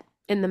net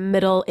in the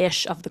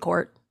middle-ish of the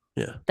court.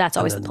 Yeah. That's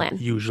And always the then plan.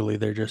 usually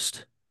they're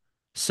just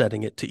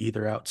setting it to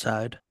either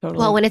outside Totally.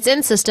 Well, when it's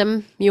in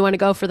system, you want to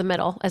go for the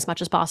middle as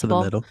much as to the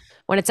possible. middle.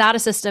 When it's out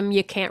of system,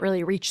 you can't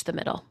really reach the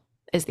middle,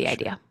 is the Sure.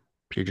 idea.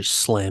 You're just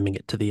slamming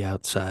it to the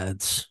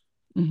outsides.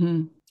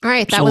 hmm All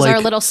right, that So, was our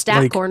like- little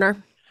stat like-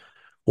 corner.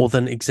 Well,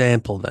 then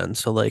example then.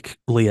 So like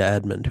Leah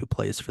Edmond, who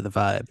plays for the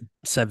Vibe,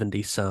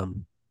 70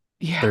 some,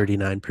 Yeah.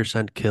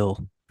 39%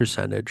 kill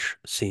percentage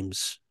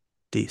seems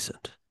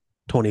decent.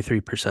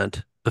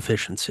 23%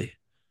 efficiency.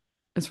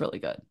 It's really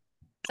good.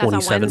 That's on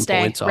 27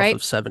 Wednesday, points right?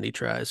 off of 70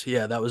 tries.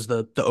 Yeah, that was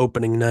the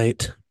opening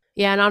night.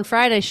 Yeah, and on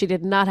Friday she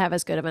did not have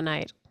as good of a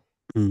night,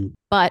 Mm.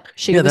 but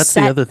she Yeah, was that's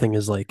the set. other thing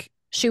is like,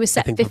 She was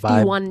I set think the Vibe-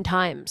 51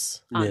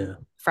 times on yeah.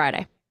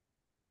 Friday.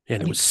 And I it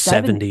mean, was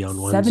 70 on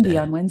 70 Wednesday.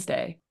 on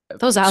Wednesday.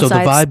 Those So the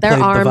outsides, Vibe their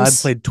played the Vibe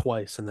arms, played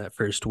twice in that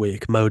first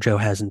week. Mojo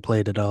hasn't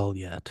played at all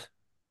yet.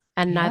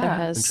 and neither Yeah.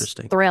 has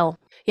Interesting. Thrill.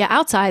 Yeah,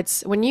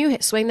 outsides, when you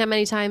swing that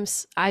many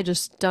times, I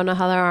just don't know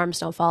how their arms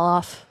don't fall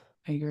off.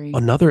 I agree.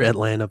 Another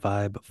Atlanta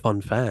Vibe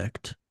fun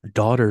fact,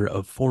 daughter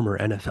of former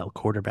NFL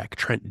quarterback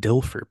Trent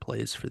Dilfer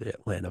plays for the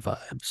Atlanta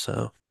Vibe.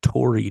 So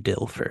Tori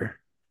Dilfer,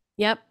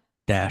 Yep.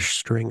 dash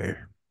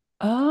stringer.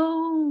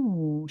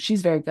 Oh,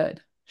 she's very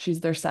good. She's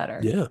their setter.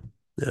 Yeah.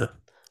 Yeah.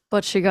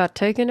 But she got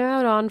taken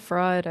out on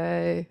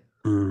Friday.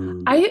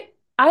 Mm.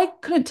 I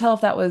couldn't tell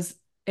if that was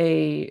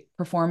a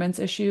performance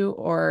issue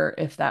or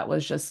if that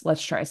was just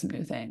let's try some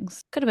new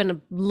things. Could have been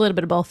a little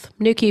bit of both.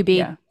 New QB.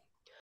 Yeah.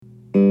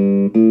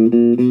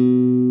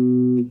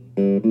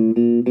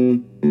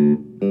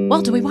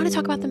 Well, do we want to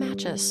talk about the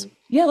matches?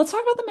 Yeah, let's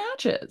talk about the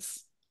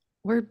matches.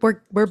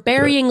 We're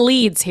burying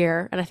leads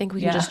here, and I think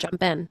we can just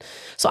jump in.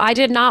 So I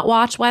did not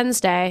watch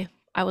Wednesday.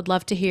 I would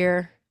love to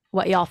hear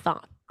what y'all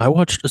thought. I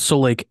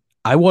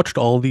watched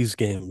all these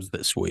games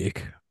this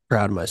week.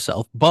 Proud of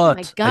myself. But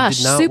my gosh, I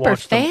did not super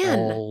watch them fan.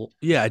 all.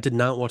 Yeah, I did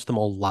not watch them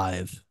all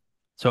live.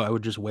 So I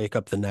would just wake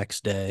up the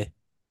next day,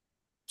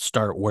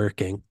 start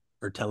working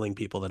or telling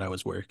people that I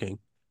was working,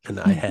 and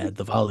I had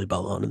the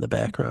volleyball on in the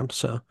background.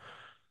 So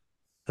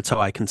that's how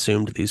I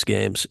consumed these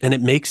games. And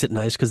it makes it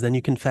nice because then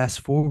you can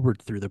fast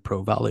forward through the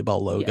pro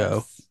volleyball logo.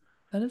 Yes.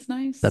 That is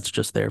nice. That's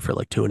just there for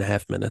like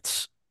 2.5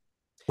 minutes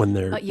when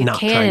they're But you not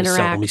can trying to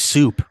sell me interact.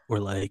 soup or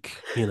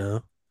like, you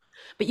know.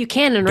 But you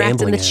can interact in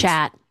Gambling the ads.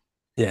 chat.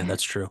 Yeah,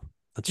 that's true.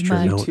 That's true.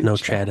 My two No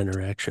chat. chat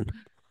interaction.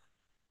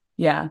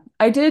 Yeah,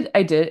 I did.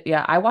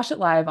 Yeah, I watched it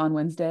live on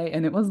Wednesday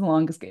and it was the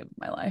longest game of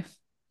my life.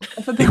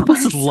 If I'm being It was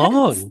honest.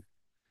 long.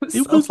 It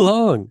It so was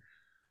long.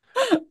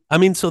 I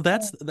mean, so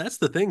that's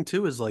the thing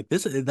too, is like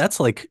this, that's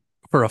like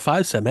for a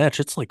 5-set match,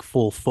 it's like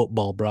full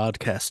football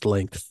broadcast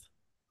length.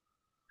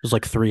 It was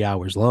like 3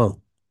 hours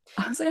long.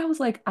 Honestly, I was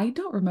like, I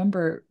don't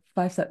remember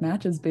 5-set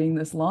matches being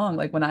this long,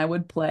 like when I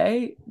would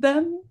play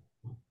them.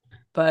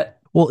 But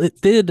Well, it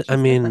did. I just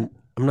mean, different.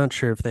 I'm not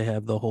sure if they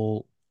have the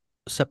whole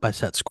set by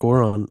set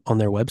score on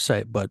their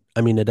website, but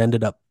I mean, it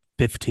ended up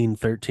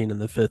 15-13 in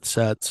the 5th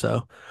set.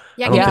 So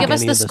Yeah, I can don't you think give us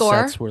any the of the score?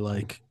 sets were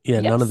like,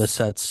 none of the Yes.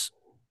 sets.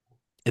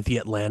 The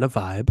Atlanta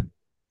Vibe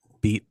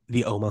beat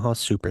the Omaha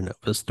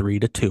Supernovas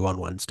 3-2 on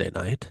Wednesday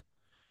night.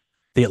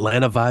 The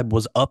Atlanta Vibe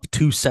was up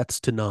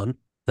 2-0,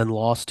 then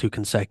lost 2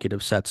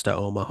 consecutive sets to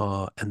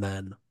Omaha, and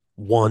then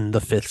won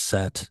the 5th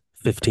set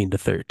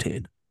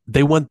 15-13.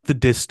 They went the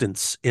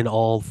distance in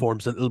all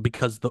forms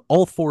because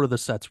all 4 of the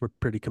sets were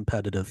pretty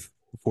competitive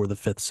for the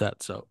 5th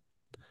set, so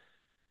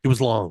it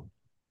was long.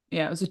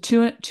 Yeah, it was a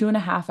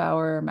 2.5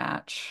 hour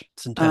match.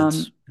 It's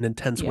intense, Um, an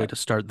intense way yeah. to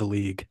start the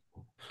league.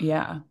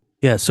 Yeah.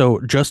 Yeah, so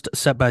just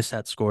set by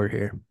set score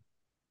here.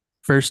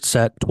 First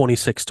set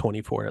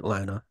 26-24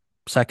 Atlanta.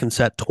 Second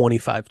set,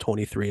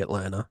 25-23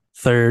 Atlanta.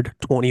 Third,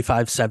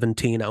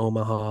 25-17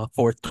 Omaha.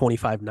 Fourth,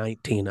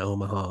 25-19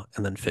 Omaha,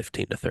 and then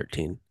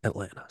 15-13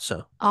 Atlanta.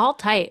 So All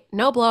tight.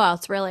 No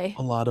blowouts, really.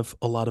 a lot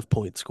of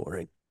point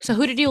scoring. So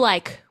who did you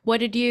like? What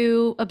did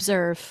you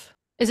observe?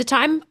 Is it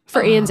time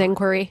for Ian's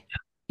inquiry?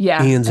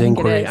 Yeah, Ian's I think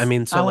it inquiry. is. I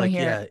mean, so I want to like,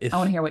 hear. yeah, I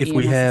want to hear what if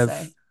Ian we has to have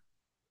say.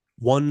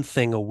 one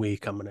thing a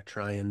week, I'm gonna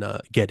try and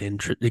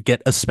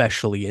get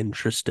especially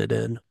interested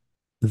in.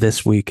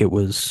 This week it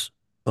was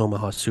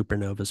Omaha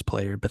Supernovas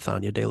player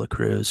Bethania De La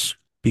Cruz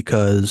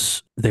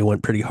because they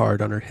went pretty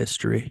hard on her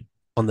history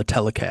on the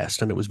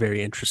telecast, and it was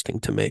very interesting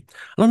to me.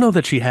 I don't know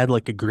that she had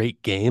like a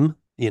great game,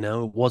 it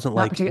wasn't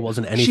Not like it particular.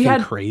 wasn't She anything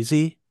had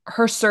crazy.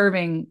 her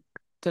serving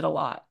did a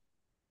lot.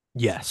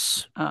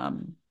 Yes.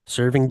 Um,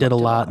 Serving did a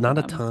did a lot, lot for not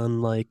a them.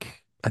 ton.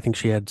 Like I think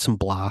she had some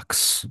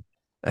blocks.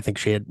 I think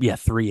she had, yeah,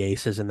 three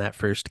aces in that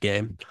first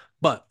game.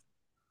 But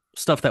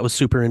stuff that was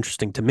super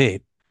interesting to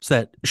me is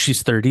that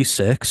she's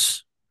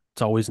 36.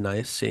 It's always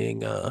nice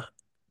seeing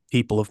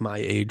people of my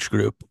age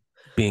group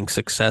being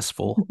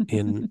successful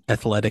in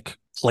athletic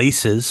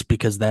places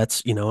because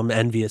that's, I'm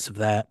envious of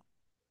that.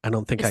 I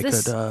don't think I Is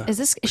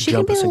could she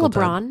gonna jump be a the single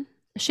time. LeBron?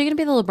 Is she gonna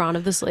be the LeBron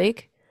of this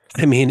league?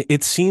 I mean,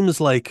 it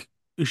seems like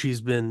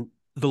she's been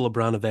the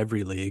LeBron of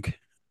every league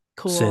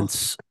Cool.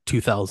 since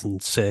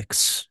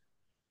 2006.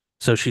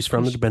 So she's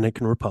from the Gosh.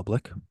 Dominican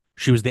Republic.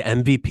 She was the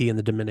MVP in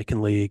the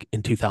Dominican League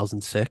in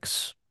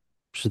 2006.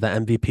 She was the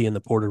MVP in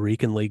the Puerto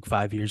Rican League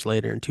 5 years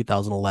later in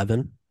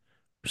 2011.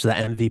 She was the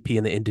MVP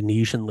in the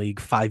Indonesian League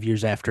 5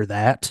 years after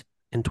that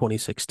in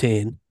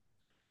 2016.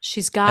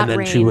 She's And got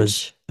then she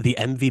was range. the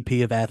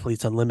MVP of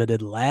Athletes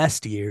Unlimited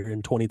last year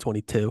in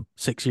 2022,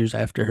 6 years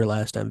after her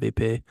last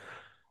MVP.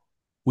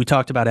 We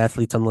talked about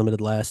Athletes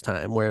Unlimited last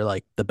time, where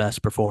like the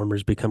best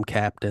performers become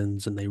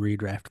captains and they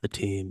redraft the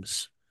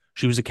teams.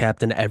 She was a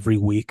captain every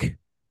week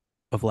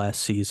of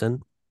last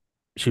season.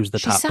 She was the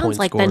She top sounds point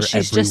like then scorer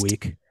every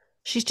week.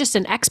 she's just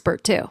an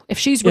expert too. If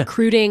she's Yeah,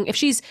 recruiting, if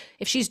she's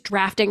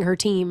drafting her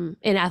team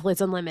in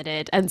Athletes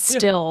Unlimited and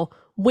yeah. still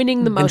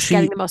winning the And most,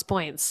 getting she the most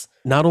points.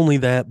 not only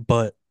that,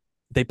 but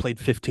they played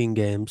 15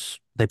 games.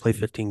 They played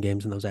 15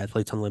 games in those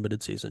Athletes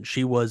Unlimited seasons.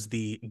 She was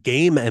the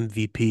game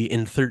MVP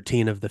in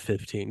 13 of the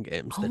 15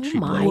 games Oh that she my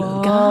played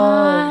in. Whoa.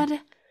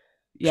 God.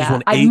 She's Yeah,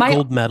 won I eight my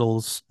gold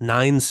medals,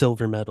 nine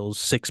silver medals,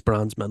 six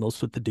bronze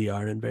medals with the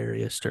DR in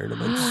various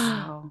tournaments.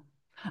 wow.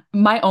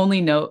 My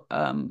only note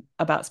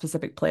about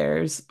specific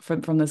players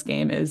from this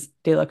game is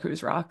De La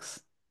Cruz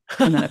rocks,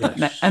 and then I Yeah, put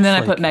and then she's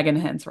I put like Megan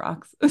Hens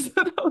rocks. So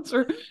those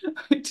were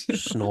my two.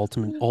 just an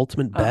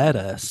ultimate Um,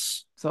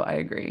 badass. so I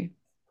agree.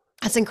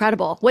 That's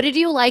incredible. What did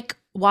you like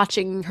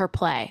watching her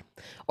play?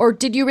 Or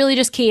did you really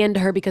just key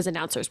into her because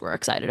announcers were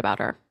excited about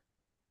her?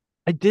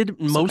 I did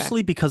It's okay.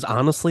 mostly because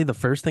honestly, the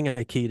first thing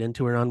I keyed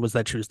into her on was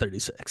that she was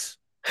 36.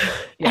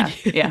 Yeah,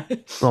 yeah.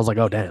 And I was like,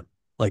 oh damn,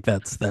 like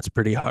that's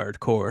pretty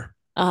hardcore.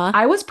 uh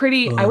I was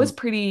Um,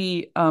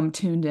 pretty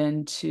tuned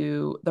in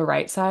to the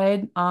right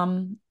side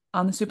on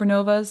the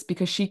Supernovas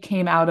because she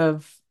came out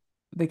of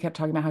they kept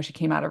talking about how she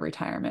came out of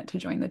retirement to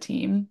join the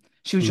team.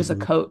 She was just a mhm.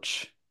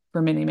 coach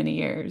for many, many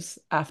years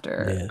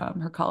after Yeah.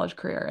 her college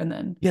career. And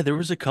then Yeah, there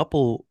was a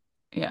couple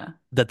yeah,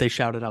 that they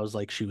shouted. I was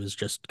like, she was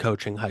just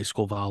coaching high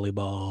school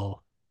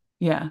volleyball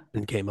yeah,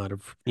 and came out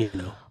of,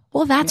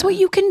 well, that's what yeah,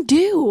 you can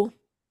do.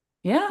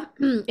 yeah.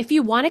 If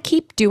you want to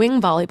keep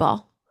doing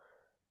volleyball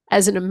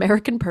as an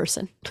American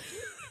person,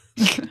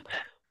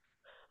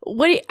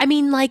 I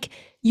mean, like,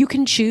 you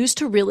can choose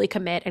to really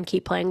commit and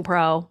keep playing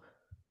pro,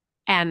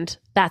 and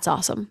that's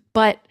awesome.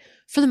 But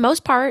for the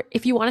most part,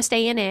 if you want to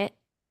stay in it,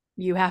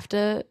 you have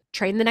to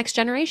train the next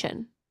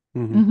generation.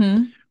 Mhm.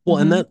 Mm-hmm. Well,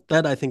 and Mm-hmm.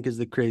 that I think is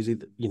the crazy,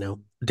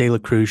 De La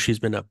Cruz, she's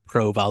been a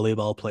pro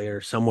volleyball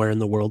player somewhere in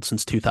the world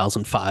since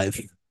 2005.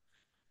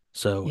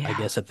 So I Yeah.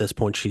 guess at this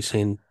point, she's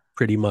seen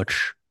pretty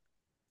much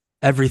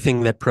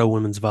everything that pro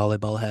women's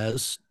volleyball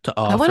has to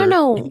I want to offer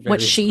know in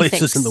what various she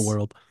places in the thinks.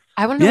 world.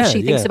 I want to know what Yeah,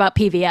 she thinks yeah. about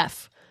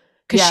PVF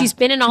because Yeah. she's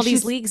been in all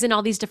these She's leagues in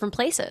all these different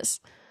places.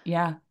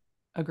 yeah,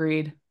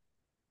 agreed.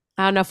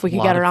 I don't know if A we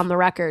could lot get her on of, the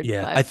record,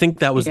 yeah. I but think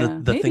that was the Yeah,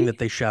 the thing that maybe.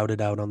 they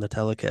shouted out on the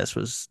telecast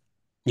was,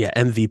 yeah,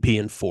 MVP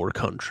in four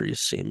countries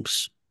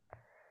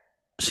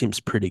seems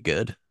pretty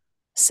good.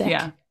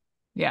 Yeah. sick.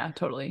 Yeah,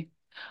 totally.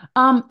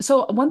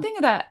 So one thing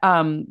that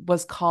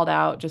was called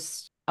out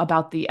just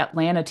about the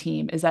Atlanta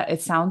team is that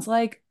it sounds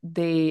like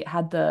they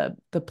had the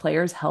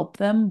players help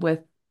them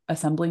with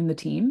assembling the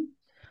team.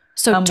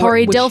 So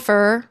Tori Which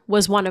Dilfer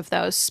was one of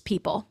those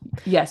people.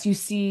 yes, you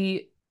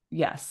see,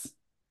 yes.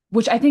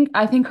 Which I think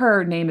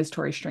her name is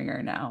Tori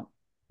Stringer now.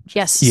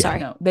 Yes, Just Yeah, sorry.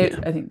 no,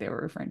 yeah. I think they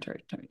were referring to her.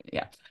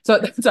 Yeah.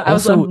 So I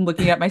was Also,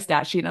 looking at my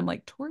stat sheet and I'm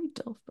like, Tori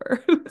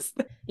Dilfer. Who's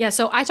that? Yeah,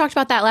 so I talked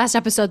about that last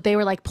episode. They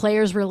were like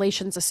players'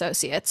 relations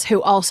associates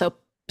who also,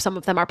 some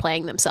of them are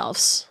playing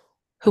themselves,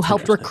 who that's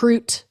helped interesting.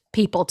 recruit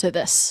people to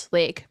this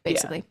league,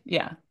 Yeah. basically.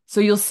 Yeah. So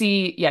you'll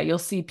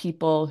see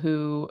people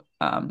who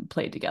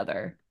played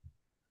together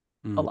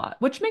a Mm. lot,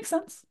 which makes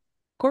sense.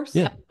 Of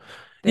course. Yeah. Yep.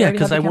 They Yeah, already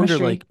because have the I wonder, chemistry.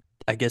 like,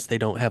 I guess they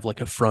don't have like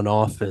a front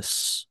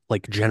office,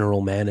 like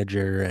general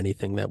manager or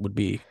anything that would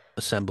be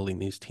assembling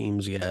these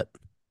teams yet.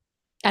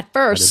 At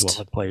Might as well first.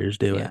 have players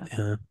do it. Yeah.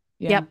 Yeah.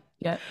 Yeah. Yep.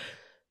 Yeah.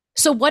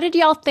 So what did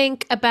y'all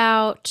think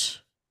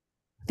about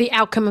the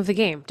outcome of the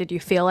game? Did you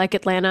feel like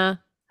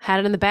Atlanta had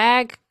it in the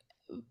bag?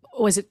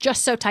 Was it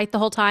just so tight the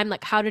whole time?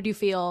 Like, how did you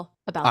feel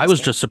about I this was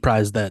game? just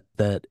surprised that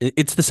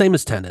it's the same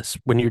as tennis.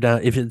 When you're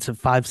down, if it's a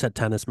 5-set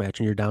tennis match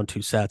and you're down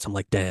 2 sets, I'm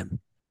like, damn,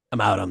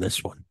 I'm out on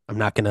this one. I'm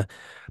not gonna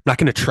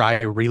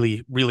try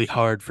really, really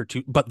hard for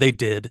two, but they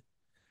did.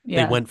 They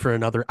Yeah. went for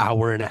another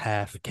hour and a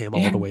half, came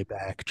all Yeah. the way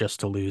back just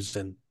to lose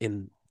in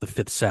the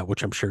 5th set,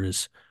 which I'm sure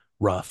is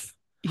rough.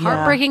 Yeah.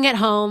 Heartbreaking at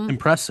home.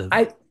 Impressive.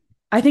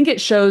 I think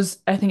it shows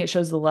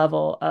the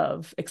level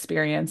of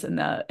experience in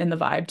the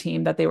Vibe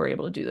team that they were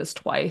able to do this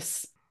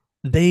twice.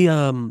 They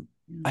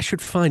I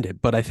should find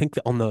it, but I think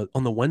that on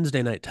the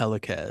Wednesday night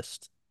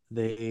telecast,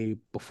 they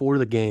before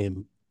the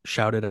game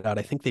shouted it out.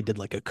 I think they did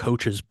like a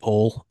coaches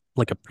poll,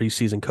 like a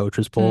preseason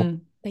coaches poll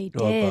Mm, They of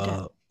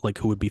did. like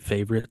who would be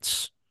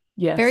favorites.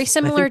 yes. Very I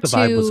similar think the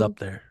Vibe was to up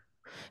there.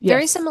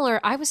 very Yes. similar.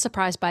 I was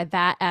surprised by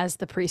that as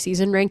the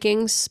preseason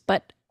rankings,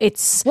 but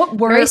it's What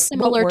were very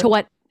similar to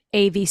what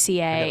I gotta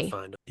AVCA.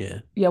 find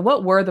it. Yeah,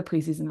 what were the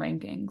preseason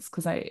rankings?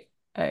 Because I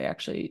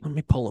actually Let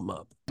me pull them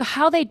up.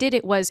 How they did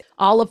it was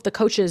all of the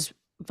coaches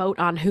vote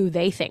on who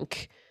they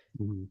think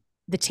Mhm.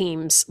 the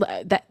teams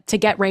that to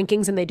get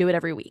rankings, and they do it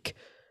every week.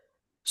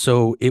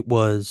 So it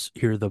was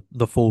here are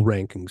the full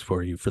rankings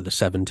for you for the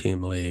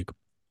 7-team league.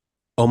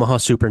 Omaha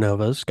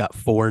Supernovas got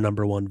 4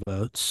 number 1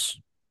 votes.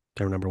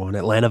 They're number 1.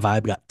 Atlanta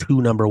Vibe got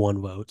 2 number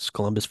 1 votes.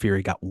 Columbus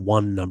Fury got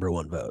 1 number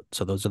 1 vote.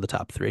 So those are the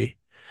top 3.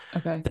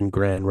 okay. Then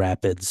Grand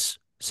Rapids,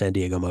 San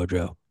Diego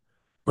Mojo,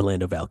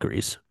 Orlando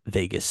Valkyries,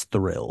 Vegas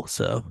Thrill.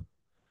 So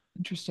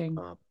Interesting.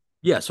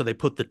 yeah, so they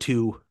put the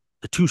two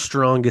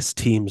strongest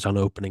teams on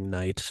opening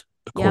night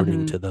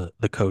according to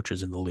the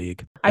coaches in the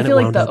league. I And it feel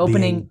like wound the up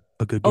being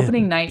a good game.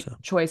 opening night So,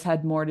 choice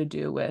had more to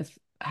do with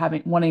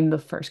wanting the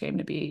first game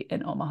to be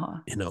in Omaha.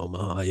 in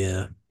Omaha,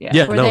 yeah. Yeah.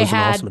 Yeah, Where no, they it was an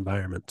had awesome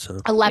environment. So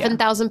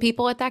 11,000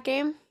 people at that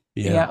game,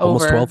 yeah, Yeah,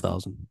 almost over.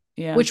 12,000.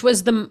 Yeah. which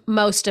was the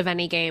most of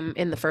any game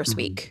in the first Mhm.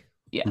 week.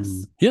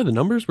 Yes. Yeah, the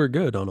numbers were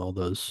good on all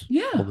those.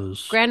 Yeah. All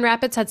those. Grand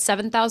Rapids had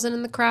 7,000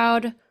 in the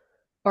crowd.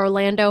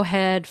 Orlando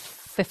had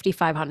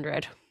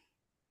 5,500.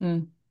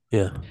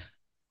 Yeah.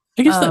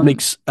 I guess that Um,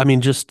 makes, I mean,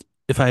 just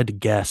if I had to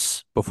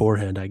guess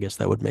beforehand, I guess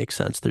that would make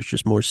sense. There's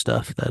just more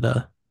stuff that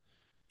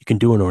you can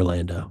do in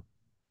Orlando.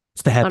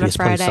 It's the happiest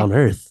place Friday. on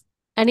earth.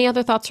 Any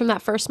other thoughts from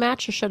that first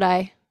match, or should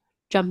I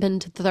jump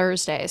into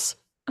Thursdays?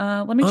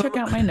 Let me check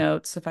out my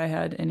notes if I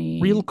had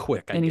any Real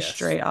quick, I any guess.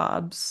 stray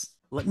obs.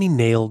 Let me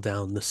nail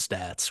down the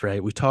stats,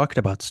 right? We talked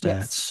about stats,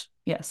 Yes.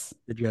 Yes.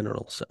 the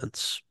general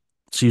sense.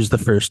 Let's use the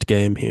first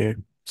game here.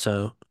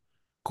 So,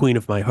 Queen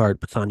of My Heart,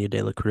 Bethania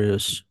De La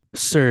Cruz,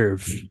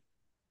 serve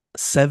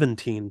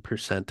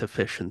 17%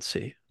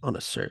 efficiency on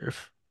a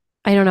serve.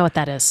 I don't know what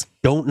that is.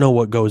 Don't know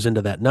what goes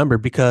into that number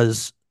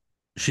because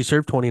she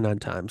served 29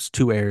 times,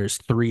 2 errors,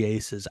 3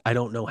 aces. I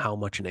don't know how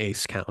much an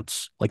ace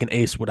counts. Like an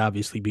ace would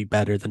obviously be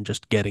better than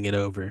just getting it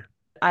over.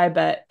 I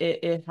bet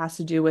it has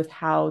to do with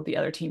how the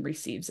other team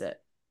receives it.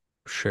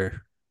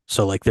 Sure.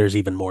 So like there's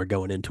even more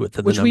going into it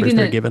than Which the we numbers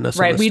they're didn't, giving us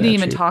on right? the We didn't stat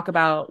even sheet. talk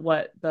about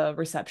what the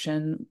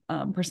reception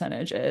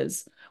percentage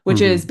is,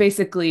 which is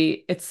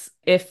basically it's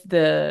if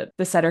the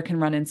setter can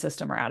run in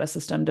system or out of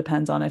system,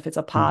 depends on if it's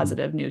a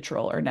positive,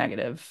 neutral, or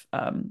negative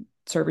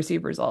serve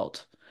receive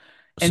result.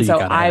 So And you so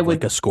gotta I have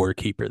would, like a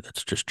scorekeeper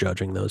that's just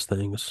judging those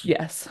things.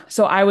 yes.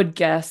 So I would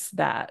guess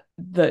that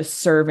the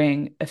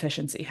serving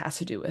efficiency has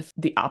to do with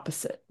the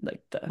opposite,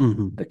 like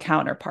the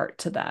counterpart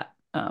to that.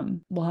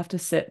 We'll have to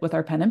sit with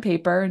our pen and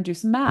paper and do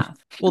some math.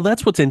 Well,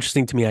 that's what's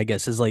interesting to me, I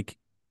guess, is like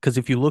because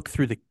if you look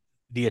through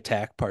the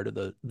attack part of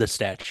the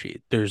stat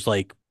sheet, there's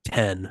like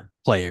 10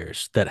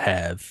 players that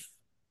have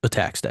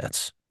attack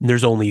stats.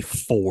 There's only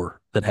 4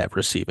 that have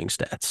receiving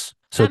stats.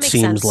 So That it makes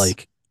seems sense.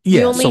 like You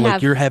yeah, only so like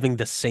have- you're having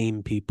the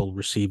same people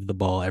receive the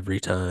ball every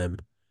time.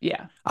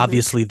 Yeah.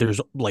 Obviously,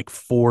 there's like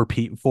 4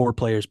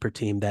 players per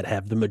team that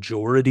have the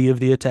majority of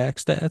the attack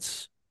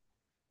stats,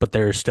 but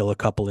there are still a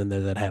couple in there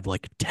that have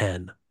like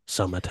 10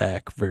 some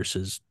attack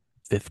versus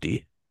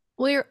 50.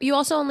 Well, you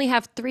also only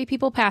have 3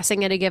 people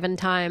passing at a given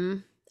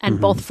time, and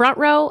both front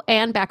row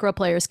and back row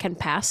players can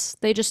pass.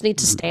 They just need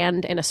to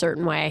stand in a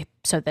certain way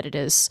so that it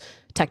is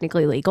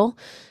technically legal.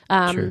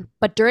 Sure.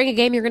 But during a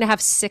game, you're going to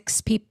have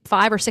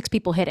 5 or 6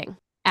 people hitting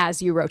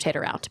as you rotate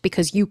around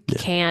because you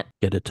can't.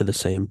 Get it to the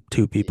same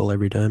 2 people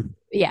every time.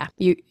 Yeah,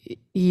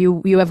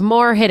 you have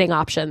more hitting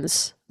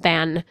options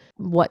than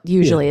what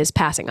usually is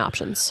passing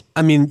options.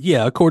 I mean,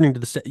 yeah, according to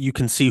the stat, you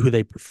can see who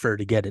they prefer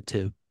to get it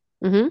to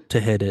Mm-hmm.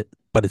 hit it,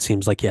 but it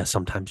seems like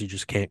sometimes you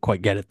just can't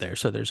quite get it there.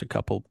 So there's a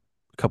couple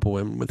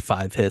women with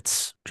 5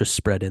 hits just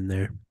spread in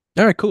there.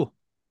 All right, cool.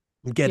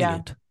 I'm getting Yeah.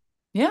 it.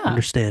 Yeah.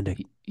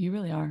 Understanding. You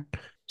really are.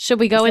 Should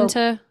we go So-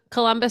 into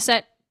Columbus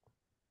at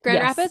Grand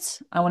Yes.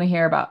 Rapids? I want to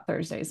hear about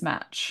Thursday's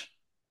match.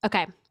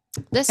 Okay.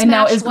 This And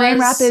now match is Grand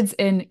was Rapids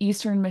in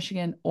Eastern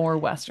Michigan or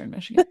Western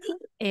Michigan?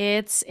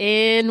 it's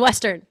in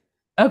Western.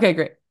 Okay,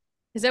 great.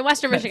 It's in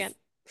Western Nice. Michigan.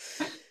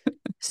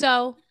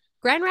 So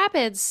Grand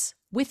Rapids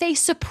with a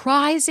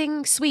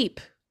surprising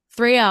sweep,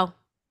 3-0.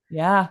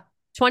 Yeah.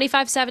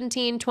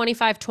 25-17,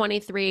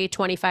 25-23,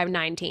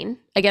 25-19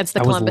 against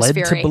the I was Columbus led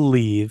Fury. to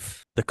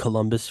believe the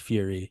Columbus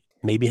Fury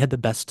maybe had the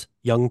best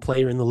young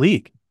player in the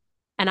league.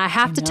 And I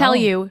have I to tell know.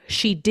 you,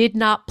 she did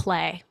not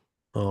play.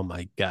 Oh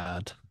my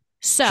God.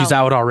 So She's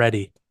out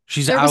already.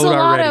 She's there out was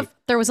already.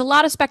 there was a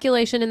lot of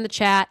speculation in the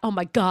chat. Oh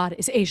my God,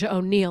 is Asia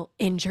O'Neal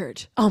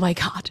injured? Oh my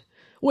God,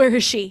 where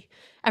is she?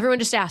 Everyone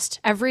just asked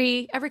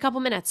every couple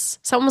minutes.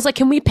 Someone was like,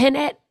 "Can we pin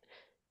it?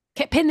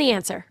 Pin the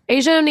answer."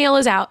 Asia O'Neal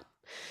is out,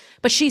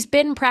 but she's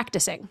been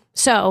practicing.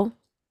 So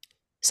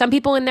some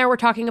people in there were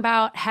talking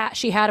about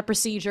she had a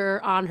procedure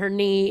on her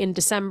knee in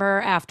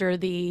December after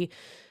the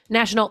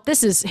national.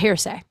 This is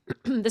hearsay.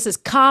 This is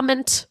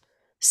comment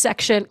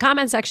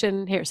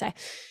section hearsay.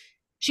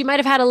 She might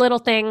have had a little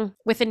thing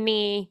with a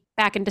knee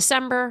back in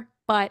December,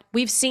 but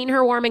we've seen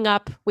her warming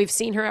up. We've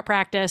seen her at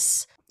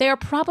practice. They are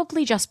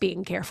probably just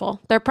being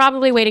careful. They're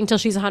probably waiting till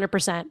she's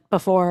 100%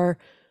 before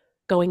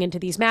going into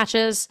these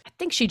matches. I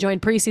think she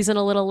joined preseason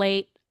a little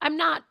late. I'm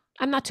not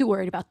too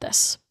worried about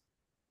this.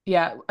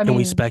 Yeah. I Can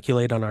we mean,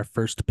 speculate on our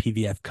first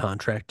PVF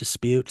contract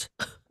dispute?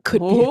 Could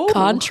be Ooh. a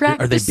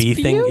contract Are they dispute?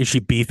 beefing? Is she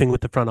beefing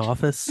with the front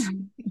office?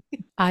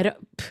 I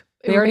don't.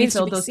 they already remains to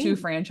filled be those seen. 2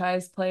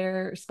 franchise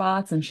player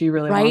spots and she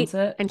really Right? wants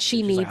it. And she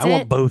She's needs like, I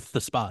want it. both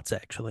the spots,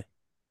 actually.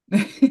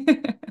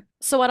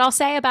 So what I'll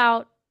say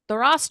about the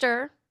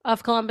roster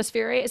of Columbus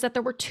Fury is that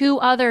there were 2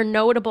 other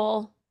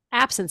notable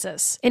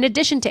absences in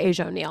addition to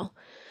Asia O'Neal.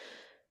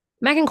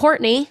 Megan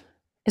Courtney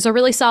is a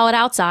really solid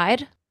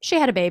outside. She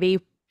had a baby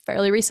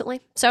fairly recently.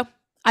 So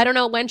I don't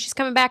know when she's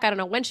coming back. I don't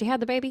know when she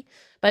had the baby,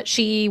 but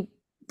she's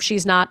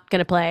not going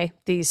to play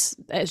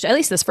at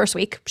least this first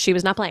week. She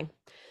was not playing.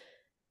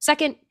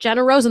 Second,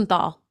 Jenna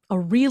Rosenthal, a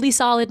really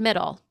solid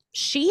middle.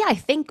 She, I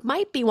think,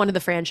 might be one of the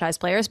franchise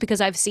players because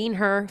I've seen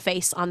her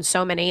face on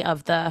so many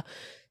of the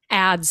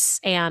ads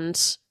and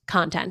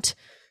content.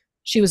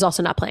 She was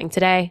also not playing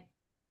today.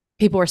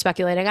 People were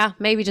speculating,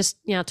 maybe just,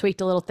 tweaked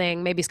a little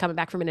thing. Maybe he's coming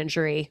back from an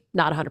injury.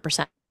 Not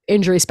 100%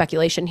 injury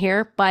speculation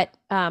here, but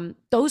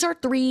those are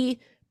 3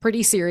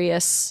 pretty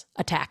serious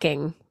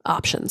attacking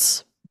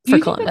options for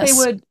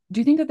Columbus. Do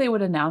you think that they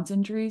would announce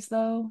injuries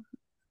though?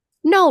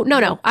 No.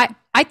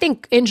 I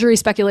think injury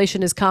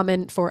speculation is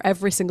common for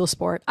every single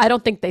sport. I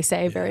don't think they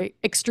say very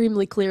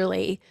extremely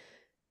clearly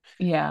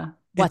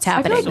what's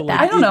happening with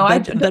that. I don't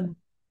know.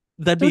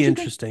 That'd be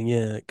interesting,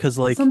 yeah. Because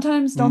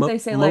sometimes don't they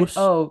say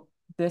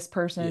this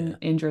person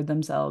injured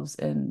themselves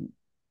in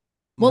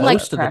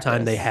most of the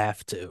time they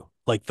have to.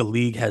 Like the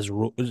league has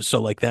rules.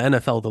 So like the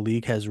NFL, the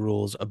league has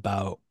rules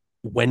about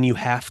when you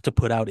have to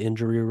put out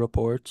injury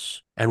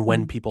reports and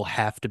when people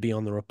have to be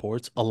on the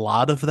reports. A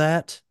lot of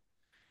that,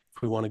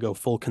 if we want to go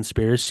full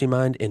conspiracy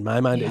mind, in my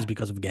mind, is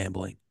because of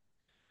gambling.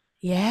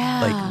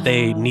 Yeah. Like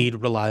they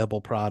need reliable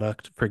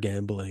product for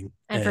gambling.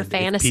 And for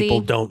fantasy. If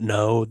people don't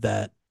know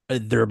that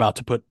they're about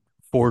to put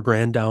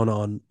 $4,000 down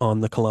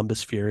on the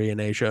Columbus Fury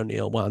and Asia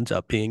O'Neal winds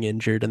up being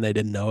injured and they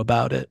didn't know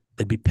about it,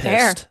 they'd be pissed.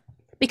 Fair.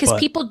 Because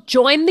people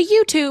join the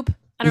YouTube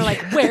and are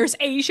like, where's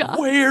Asia?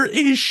 Where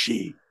is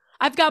she?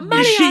 I've got money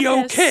on this. Is she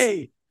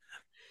okay?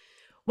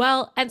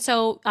 Well, and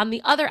so on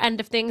the other end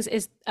of things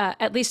is,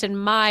 at least in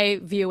my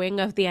viewing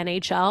of the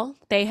NHL,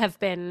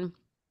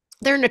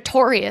 they're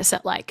notorious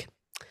at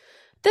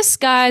this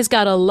guy's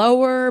got a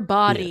lower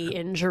body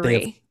injury.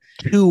 They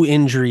have 2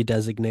 injury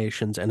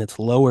designations, and it's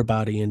lower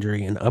body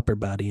injury and upper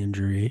body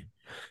injury.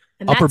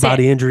 And upper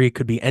body injury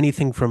could be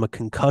anything from a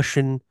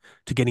concussion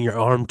to getting your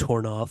arm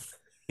torn off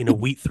in a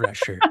wheat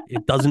thresher.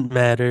 It doesn't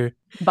matter.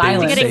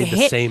 Violent. They would say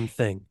the same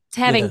thing.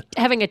 To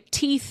having a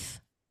teeth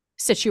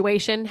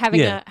situation,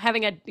 having a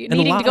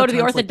needing to go to the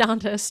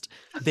orthodontist.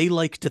 They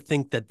like to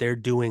think that they're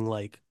doing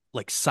like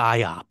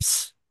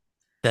psyops,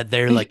 that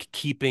they're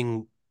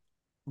keeping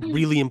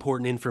really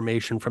important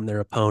information from their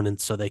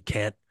opponents so they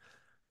can't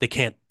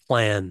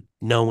plan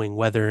knowing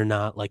whether or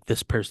not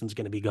this person's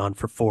going to be gone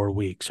for 4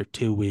 weeks or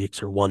 2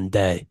 weeks or 1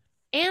 day.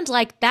 And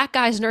that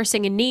guy's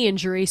nursing a knee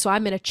injury, so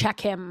I'm going to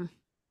check him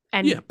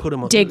and put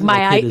him dig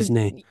my his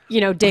knee.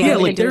 Dig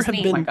into his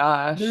knee. Oh my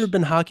gosh. There have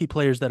been hockey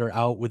players that are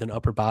out with an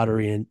upper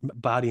body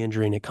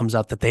injury and it comes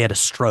out that they had a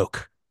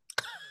stroke.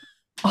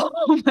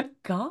 Oh my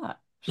god.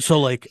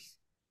 So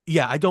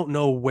I don't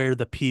know where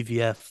the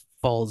PVF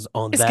falls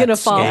on it's that gonna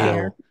scale. Fall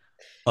here.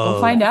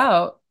 We'll find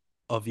out.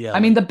 I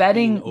mean, the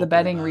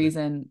betting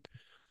reason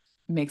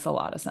makes a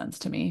lot of sense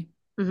to me.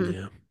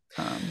 Mm-hmm.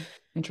 Yeah.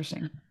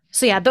 Interesting.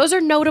 So those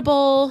are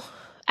notable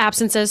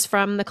absences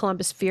from the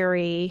Columbus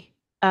Fury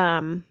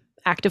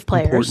active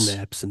players important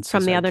absences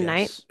from the other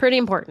night. Pretty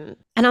important.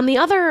 And on the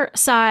other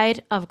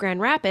side of Grand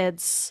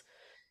Rapids,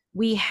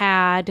 we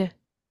had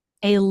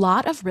a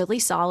lot of really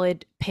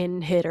solid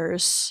pin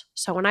hitters.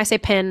 So when I say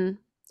pin,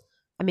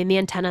 I mean the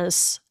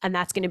antennas, and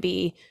that's going to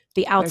be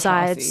the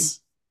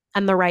outsides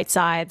and the right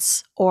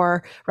sides,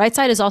 or right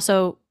side is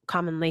also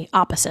commonly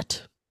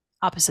opposite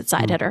opposite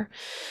side hitter.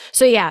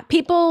 So yeah,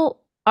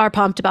 people are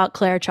pumped about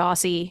Claire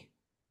Chaussee.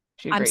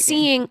 I'm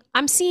seeing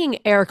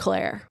Air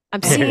Claire.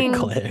 I'm seeing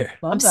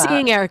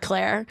Air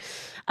Claire.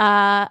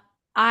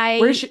 I'm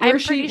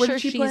pretty sure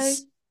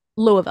she's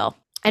Louisville,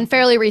 and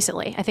fairly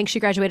recently. I think she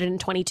graduated in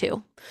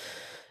 22.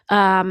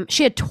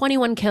 She had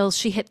 21 kills.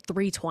 She hit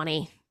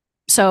 320.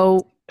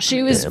 So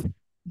she was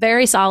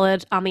very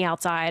solid on the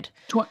outside.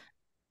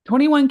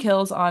 21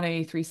 kills on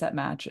a 3-set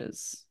match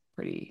is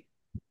pretty.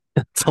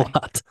 It's a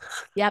lot.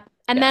 Yep.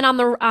 And then on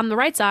the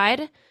right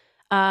side,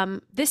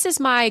 this is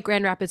my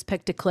Grand Rapids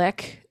pick to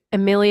click.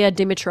 Emilia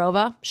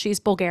Dimitrova. She's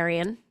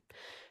Bulgarian.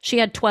 She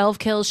had 12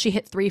 kills. She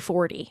hit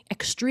 340.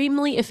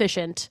 Extremely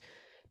efficient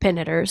pin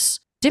hitters.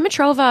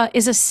 Dimitrova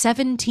is a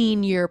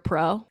 17-year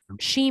pro.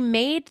 She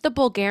made the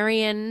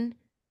Bulgarian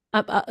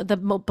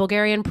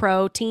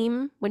pro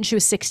team when she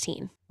was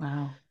 16.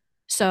 Wow.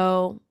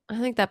 So I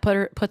think that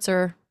puts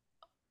her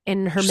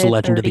in her She's a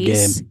legend of the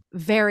mid-30s. game.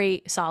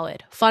 Very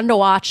solid. Fun to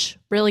watch.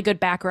 Really good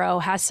back row.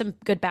 Has some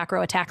good back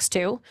row attacks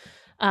too.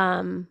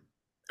 I'm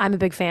a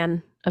big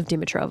fan of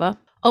Dimitrova.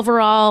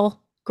 Overall,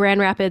 Grand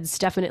Rapids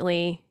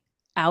definitely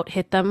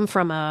out-hit them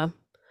from a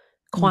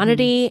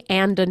quantity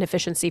and an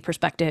efficiency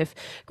perspective.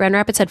 Grand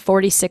Rapids had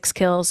 46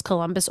 kills.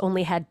 Columbus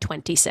only had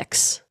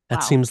 26.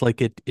 That seems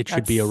like it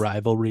should be a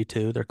rivalry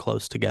too. They're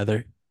close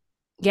together.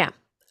 Yeah.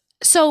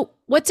 So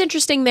what's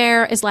interesting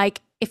there is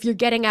like if you're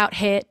getting out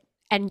hit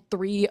and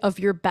 3 of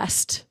your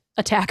best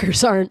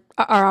attackers are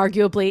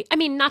arguably, I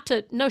mean,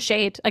 no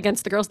shade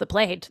against the girls that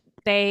played.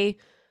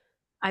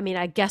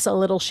 I guess a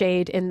little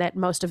shade in that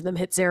most of them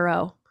hit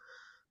 0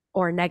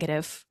 or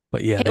negative.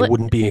 But yeah, they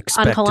wouldn't be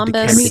expected to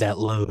carry that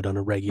load on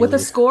a regular with a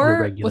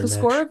score of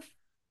match.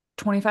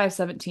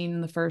 25-17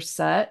 in the first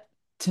set.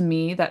 To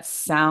me, that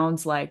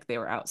sounds like they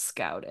were out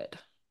scouted.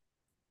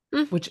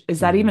 Which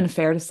is that even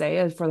fair to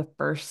say for the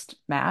first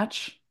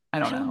match? I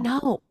don't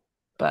know.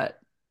 But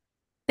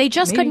they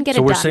just couldn't get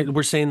it done. So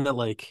we're saying that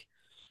like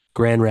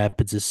Grand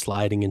Rapids is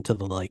sliding into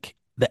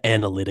the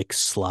analytics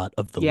slot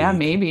of the league. Yeah,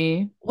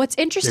 maybe. What's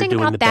interesting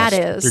about that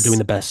is they're doing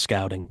the best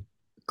scouting.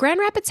 Grand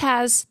Rapids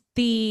has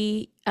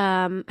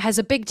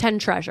a Big Ten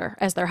treasure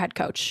as their head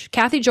coach.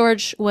 Kathy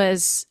George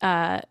was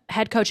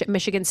head coach at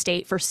Michigan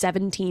State for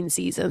 17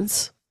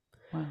 seasons.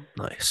 Wow.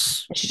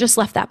 Nice. She just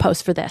left that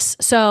post for this.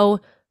 So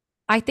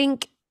I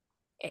think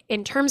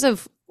in terms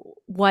of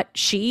what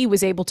she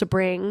was able to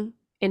bring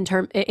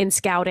in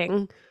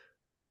scouting,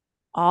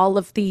 all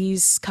of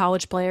these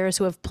college players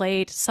who have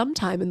played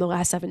sometime in the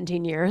last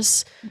 17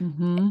 years,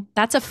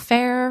 that's a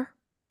fair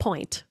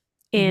point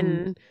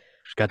in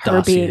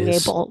her being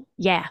able.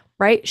 Yeah,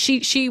 right.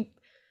 She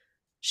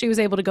was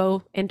able to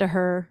go into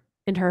her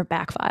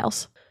back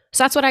files.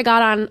 So that's what I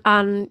got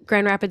on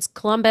Grand Rapids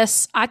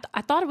Columbus. I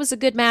thought it was a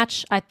good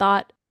match. I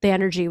thought the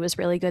energy was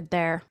really good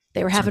there.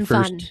 They were having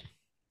fun.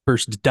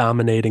 First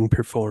dominating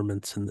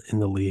performance in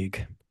the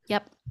league.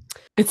 Yep.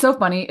 It's so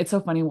funny. It's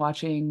so funny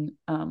watching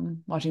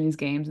these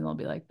games, and they'll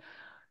be like,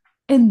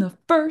 in the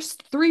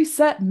first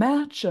 3-set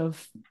match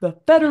of the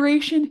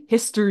Federation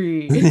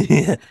history.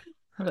 Yeah.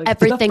 Like,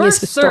 everything is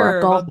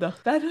historical. Of the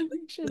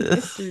Federation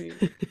history.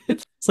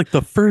 It's like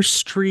the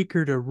first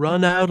streaker to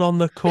run out on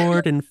the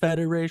court in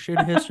Federation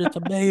history. It's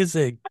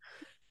amazing.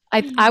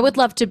 I would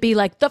love to be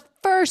like the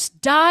first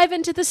dive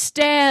into the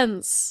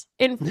stands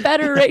in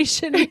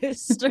Federation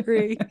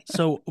history.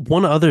 So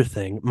one other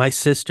thing, my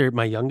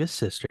youngest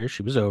sister,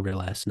 she was over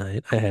last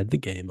night. I had the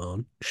game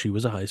on. She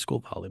was a high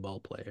school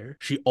volleyball player.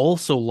 She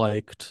also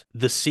liked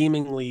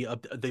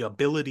the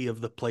ability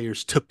of the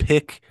players to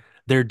pick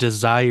their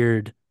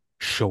desired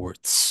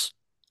shorts.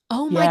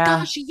 Oh my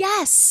gosh,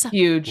 yes.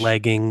 Huge.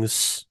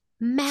 Leggings.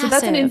 Massive.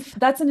 So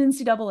that's an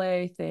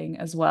NCAA thing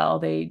as well.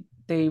 They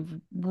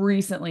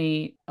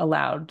recently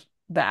allowed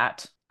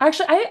that.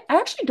 Actually, I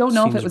actually don't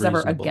know if it was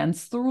ever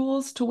against the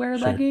rules to wear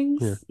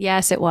leggings. Yeah.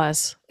 Yes, it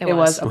was. It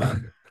was. Okay.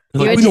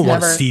 We don't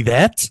want to see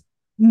that.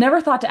 Never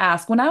thought to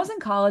ask. When I was in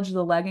college,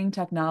 the legging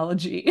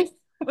technology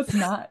was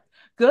not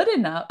good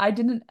enough. I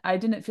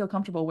didn't feel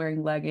comfortable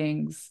wearing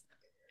leggings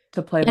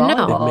to play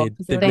volleyball.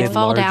 They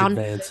fall down.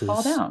 Advances. They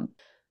fall down.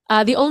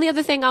 The only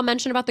other thing I'll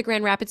mention about the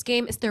Grand Rapids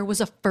game is there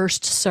was a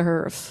first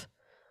serve.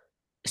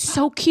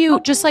 So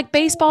cute, just like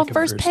baseball, like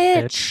first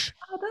pitch.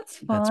 Oh, that's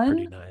fun. That's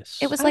pretty nice.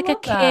 It was like a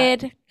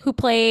kid who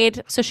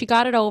played, so she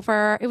got it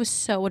over. It was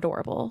so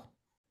adorable.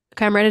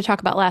 Okay, I'm ready to talk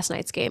about last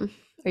night's game.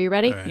 Are you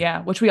ready? Right.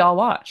 Yeah, which we all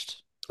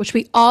watched. Watched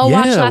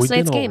last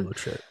night's game.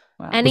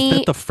 Wow. Was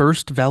that the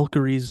first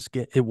Valkyries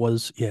game? It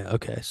was, yeah,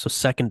 okay. So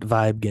second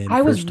Vibe game.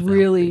 I was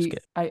really,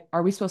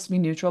 are we supposed to be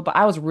neutral? But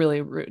I was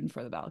really rooting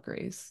for the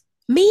Valkyries.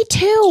 Me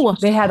too.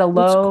 They had a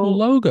cool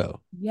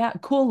logo. Yeah,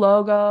 cool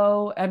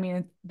logo. I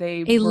mean, lower.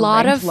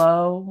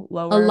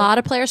 A lot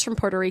of players from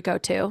Puerto Rico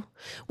too.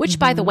 Which,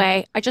 by the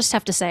way, I just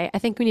have to say, I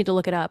think we need to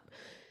look it up.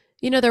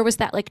 You know, there was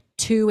that like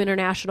 2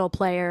 international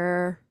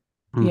player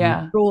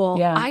rule.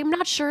 Yeah. I'm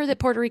not sure that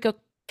Puerto Rico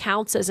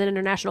counts as an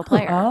international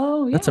player.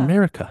 Oh, yeah. That's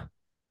America.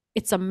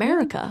 It's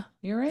America.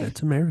 Yeah, you're right.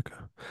 It's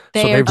America.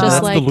 They are just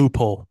that's like the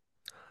loophole.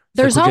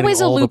 There's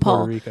always a all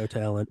loophole. The Puerto Rico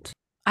talent.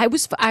 I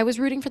was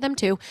rooting for them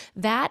too.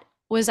 That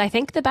was, I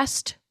think, the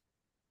best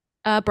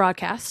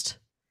broadcast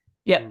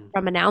Yeah.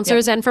 from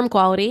announcers and from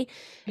quality.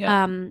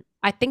 Yeah.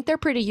 I think they're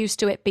pretty used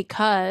to it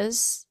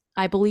because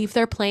I believe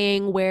they're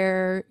playing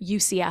where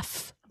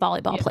UCF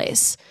volleyball Yes.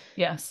 plays.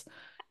 Yes.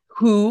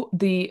 Who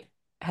the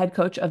head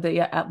coach of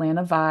the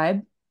Atlanta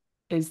Vibe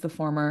is the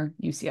former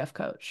UCF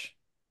coach.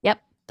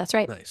 Yep, that's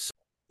right. Nice.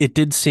 It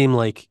did seem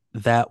like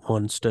that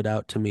one stood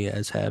out to me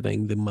as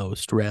having the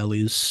most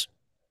rallies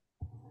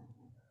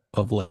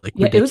of like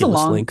Yeah, it was a ridiculous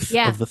long, length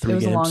Yeah. of the it three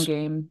was a long games.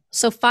 game.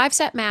 So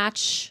 5-set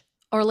match.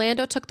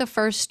 Orlando took the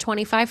first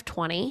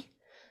 25-20.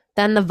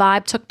 Then the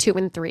Vibe took 2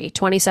 and 3,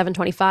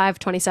 27-25,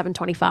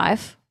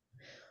 27-25.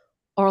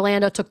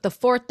 Orlando took the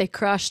fourth. They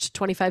crushed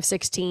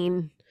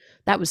 25-16.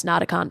 That was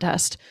not a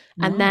contest.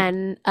 No. And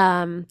then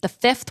the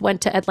fifth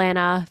went to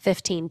Atlanta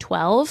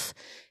 15-12.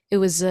 It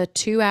was a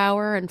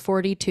 2-hour and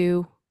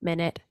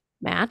 42-minute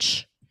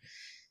match.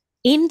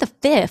 In the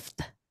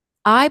fifth,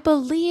 I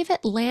believe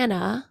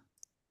Atlanta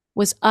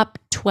was up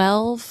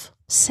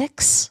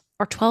 12-6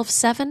 or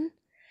 12-7.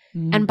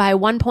 Mhm. And by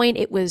one point,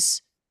 it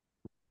was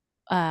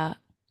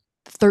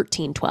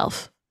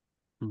 13-12.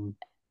 Mhm.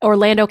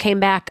 Orlando came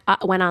back,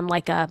 went on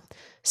like a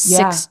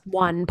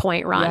 6-1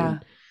 point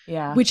run,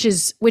 Yeah. which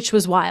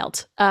was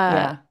wild.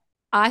 Yeah.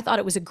 I thought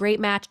it was a great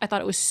match. I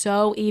thought it was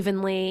so even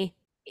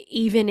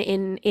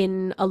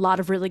in a lot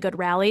of really good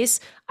rallies.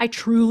 I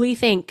truly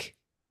think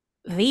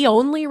the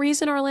only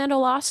reason Orlando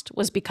lost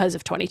was because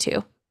of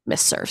 22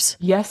 missed serves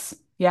Yes.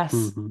 Yes.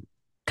 Mhm.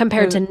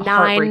 compared It to was 9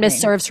 heartbreaking.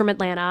 missed serves from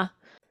Atlanta.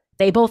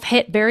 They both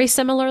hit very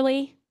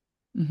similarly.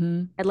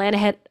 Mm-hmm. Atlanta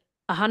hit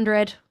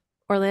 100,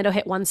 Orlando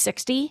hit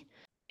 160.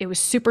 It was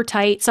super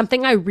tight.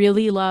 Something I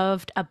really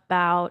loved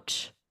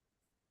about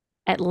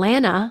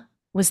Atlanta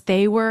was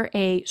they were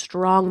a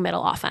strong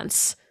middle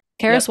offense.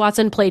 Karis Yep.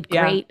 Watson played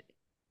Yeah. great.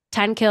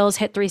 10 kills,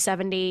 hit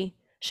 370.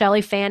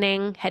 Shelly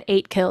Fanning had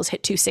 8 kills,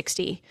 hit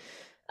 260.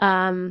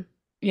 Yeah,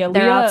 Their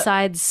Leah.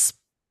 outsides,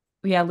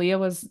 Yeah, Leah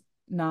was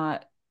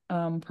not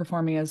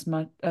performing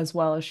as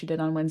well as she did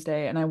on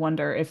Wednesday, and I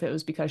wonder if it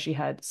was because she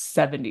had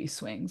 70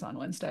 swings on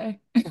Wednesday.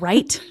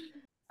 right?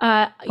 Oh,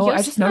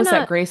 I just noticed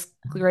that Josiana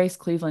Grace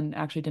Cleveland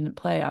actually didn't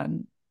play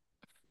on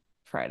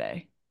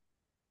Friday.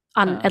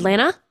 on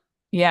Atlanta.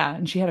 Yeah,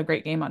 and she had a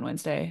great game on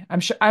Wednesday. I'm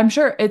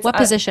sure it's What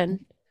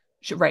position?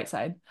 right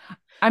side.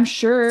 I'm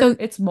sure So-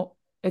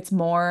 it's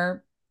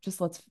more just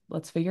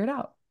let's figure it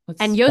out.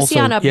 And Also,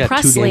 Josiana 2 games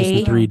Presley.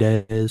 in 3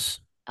 days.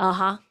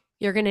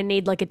 You're going to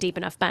need like a deep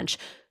enough bench.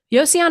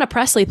 Josiana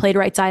Presley played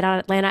right side on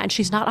Atlanta, and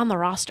she's not on the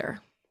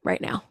roster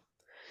right now.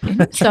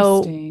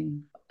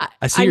 Interesting.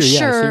 I see I'm her, I see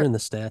her sure- in the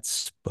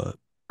stats, but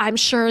I'm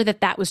sure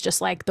that was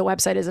just like the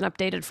website isn't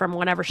updated from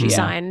whenever she Yeah.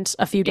 signed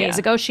a few days Yeah.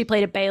 ago. She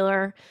played at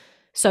Baylor.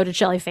 So did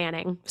Shelly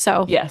Fanning.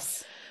 So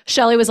Yes.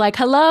 Shelly was like,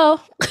 hello.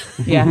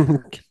 Yeah.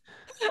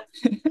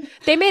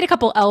 They made a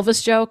couple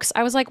Elvis jokes.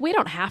 I was like, we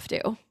don't have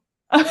to.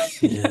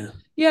 yeah.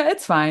 Yeah,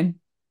 it's fine.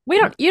 You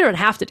don't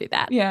have to do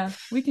that. Yeah,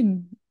 we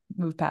can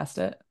move past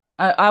it.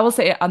 I will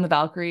say on the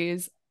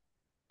Valkyries,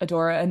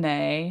 Adora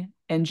Ane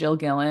and Jill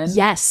Gillen.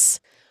 Yes.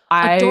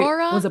 I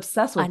Adora was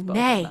obsessed with both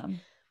Ane. of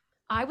them.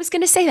 I was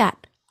going to say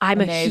that. I'm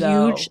a Ane,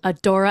 huge though.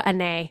 Adora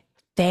Ane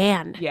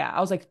fan. Yeah, I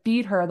was like,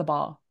 feed her the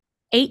ball.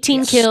 18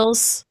 Yes.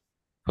 kills.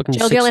 Fucking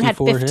Jill Gillen had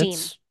 64 15.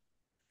 hits.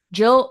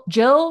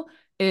 Jill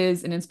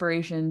is an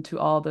inspiration to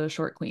all the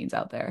short queens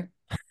out there.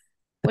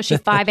 Was she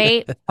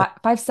 5'8",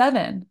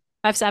 5'7".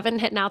 5'7",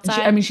 hitting And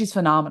outside? she's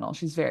phenomenal.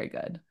 She's very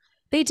good.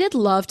 They did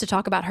love to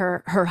talk about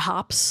her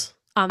hops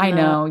on I the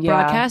know, yeah.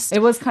 broadcast.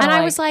 It was kind of And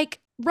like, I was like,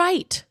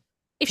 right.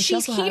 If But she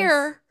she's also has-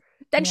 here,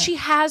 then yeah. she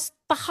has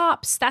the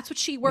hops. That's what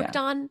she worked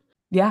on.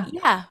 yeah.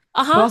 Yeah.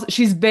 But also,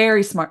 she's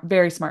very smart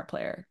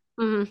player.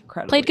 Mhm.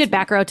 Incredibly Played good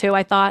smart. back row too,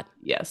 I thought.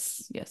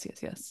 Yes.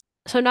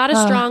 So not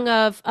as strong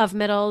of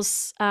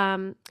middles.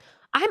 I'm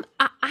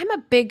a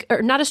big,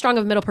 or not as strong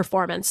of middle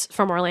performance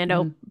from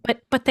Orlando, Mhm.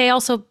 but they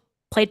also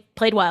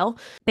played well.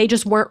 They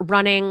just weren't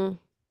running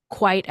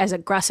quite as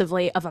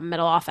aggressively of a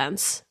middle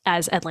offense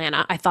as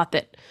Atlanta. I thought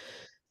that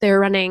they were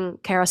running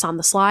Karis on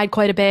the slide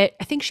quite a bit.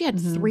 I think she had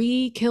Mhm.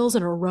 3 kills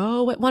in a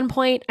row at one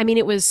point. I mean,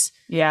 it was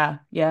Yeah.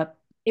 Yep.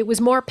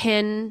 more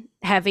pin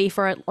heavy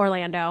for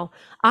Orlando.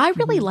 I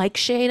really Mhm. like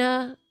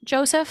Shayna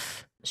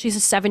Joseph. She's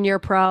a 7-year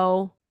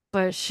pro,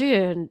 but she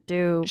didn't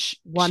do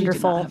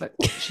wonderful.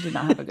 She did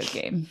not have a good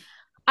game.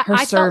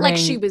 I felt like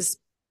she serving- was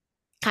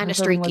kind Her of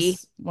serving streaky.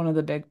 was one of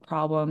the big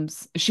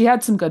problems. She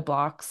had some good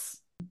blocks.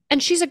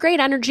 And she's a great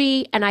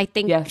energy, and I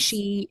think Yes.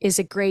 she is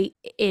a great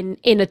in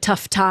a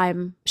tough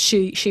time.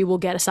 She will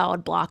get a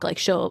solid block. Like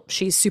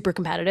she's super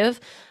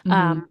competitive.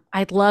 Mhm.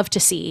 I'd love to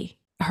see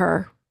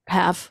her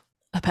have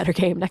a better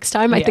game next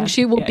time. I think Yeah,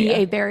 she will yeah, be yeah.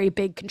 a very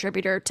big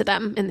contributor to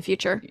them in the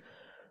future.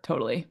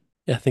 Totally.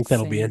 Yeah, I think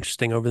that'll be Same.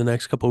 interesting over the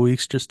next couple of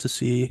weeks just to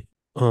see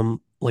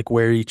like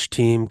where each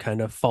team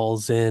kind of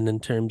falls in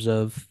terms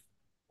of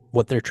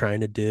what they're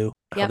trying to do,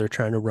 how Yep. they're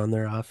trying to run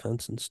their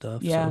offense and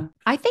stuff. Yeah. So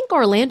I think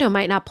Orlando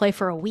might not play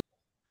for a week.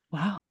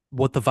 Wow.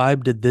 what the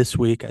Vibe did this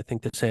week, I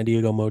think that San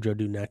Diego Mojo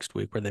do next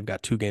week, where they've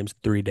got 2 games,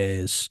 3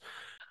 days.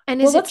 And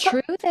Well, is it let's talk.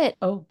 true that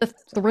Oh, the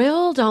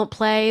Thrill don't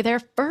play their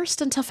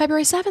first until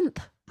February 7th?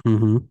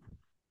 Hmm.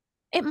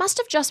 It must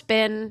have just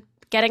been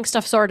getting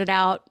stuff sorted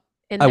out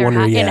in I their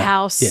wonder,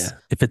 in-house.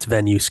 if it's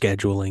venue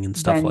scheduling and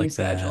stuff venue like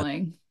that.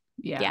 scheduling.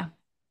 Yeah. Yeah.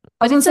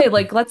 I was But gonna it's a say,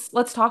 like,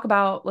 let's talk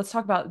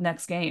about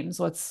next games.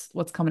 What's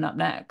coming up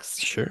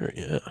next? Sure,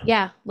 yeah.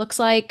 Yeah, looks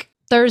like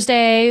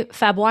Thursday,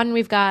 Feb 1,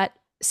 we've got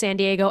San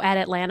Diego at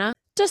Atlanta.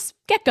 Just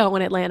get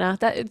going, Atlanta.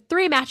 That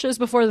 3 matches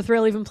before the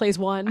Thrill even plays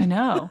I one.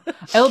 know.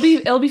 It'll be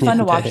fun Yeah,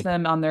 to watch dang.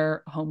 them on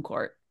their home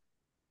court.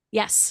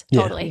 Yes, Yeah.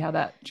 See totally. how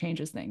that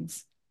changes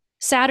things.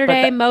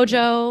 Saturday, But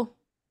Mojo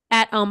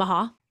at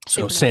Omaha.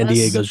 So Super San nervous.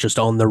 Diego's just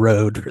on the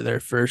road for their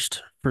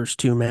first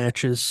 2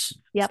 matches. So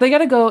Yep. they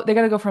gotta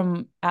go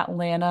from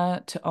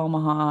Atlanta to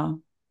Omaha.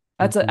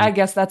 I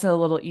guess that's a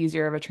little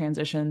easier of a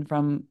transition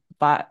from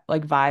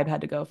Vibe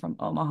had to go from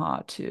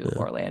Omaha to Yeah.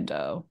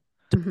 Orlando.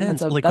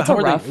 Depends. Like, That's how a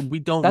are rough they? We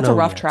don't that's a know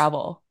rough yet.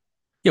 travel.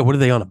 Yeah, what are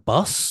they on a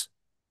bus?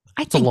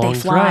 I It's a think they long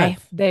fly.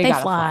 drive. They They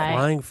gotta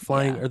fly.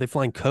 Flying. Yeah. Are they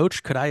flying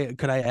coach? Could I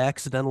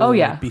accidentally Oh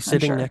yeah, be I'm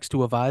sitting sure. next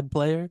to a Vibe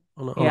player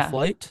on a Yeah,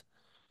 flight?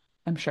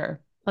 I'm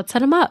sure. Let's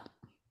head them up.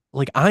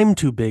 Like, I'm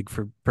too big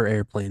for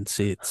airplane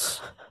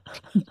seats.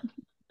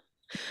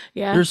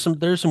 Yeah. There's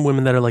some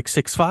women that are like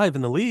 6'5"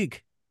 in the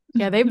league.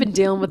 Yeah, they've been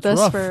dealing with It's this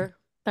rough. for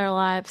their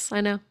lives.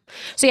 I know.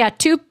 So yeah,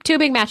 two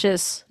big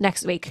matches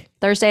next week.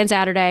 Thursday and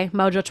Saturday.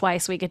 Mojo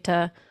twice. We get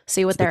to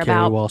see what It's the they're Kerry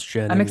about. Walsh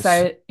Jennings I'm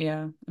excited.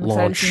 Yeah, I'm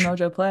excited to see launch.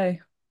 Mojo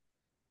play.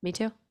 Me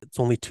too. It's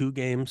only 2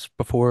 games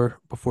before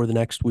the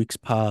next week's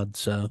pod,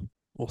 so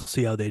we'll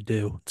see how they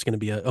do. It's going to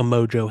be a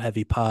Mojo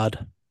heavy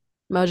pod.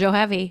 Mojo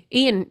heavy.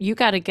 Ian, you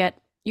gotta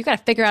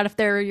figure out if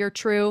they're your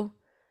true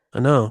I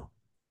know.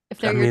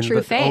 your true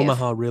but fave.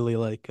 Omaha really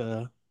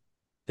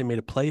they made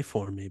a play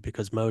for me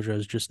because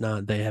Mojo's just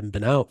not. They haven't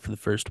been out for the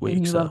first week.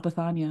 And you So love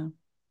Bethania.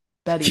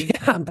 Betty,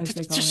 yeah, as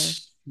they it's call her.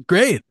 just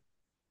great,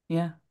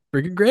 Yeah,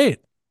 freaking great.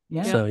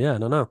 yeah. So yeah, I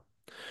don't know.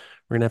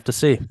 We're gonna have to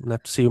see. I'm gonna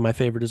have to see who my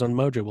favorite is on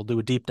Mojo. We'll do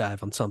a deep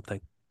dive on something.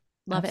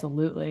 Love it.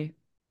 Absolutely.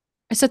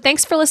 So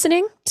thanks for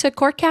listening to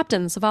Court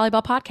Captains, a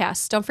volleyball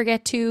podcast. Don't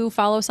forget to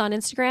follow us on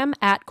Instagram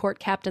at Court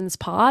Captains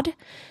Pod.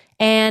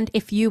 And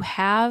if you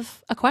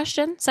have a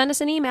question, send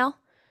us an email,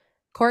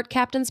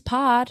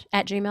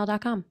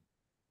 courtcaptainspod@gmail.com.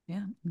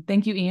 Yeah.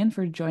 Thank you, Ian,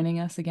 for joining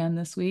us again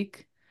this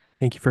week.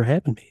 Thank you for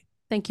having me.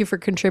 Thank you for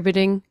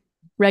contributing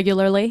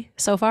regularly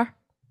so far.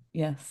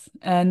 Yes.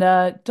 And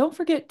don't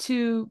forget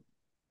to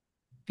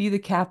be the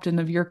captain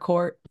of your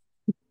court.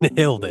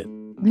 Nailed it.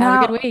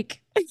 Have a good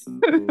week.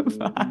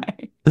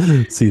 Bye.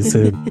 See you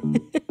soon.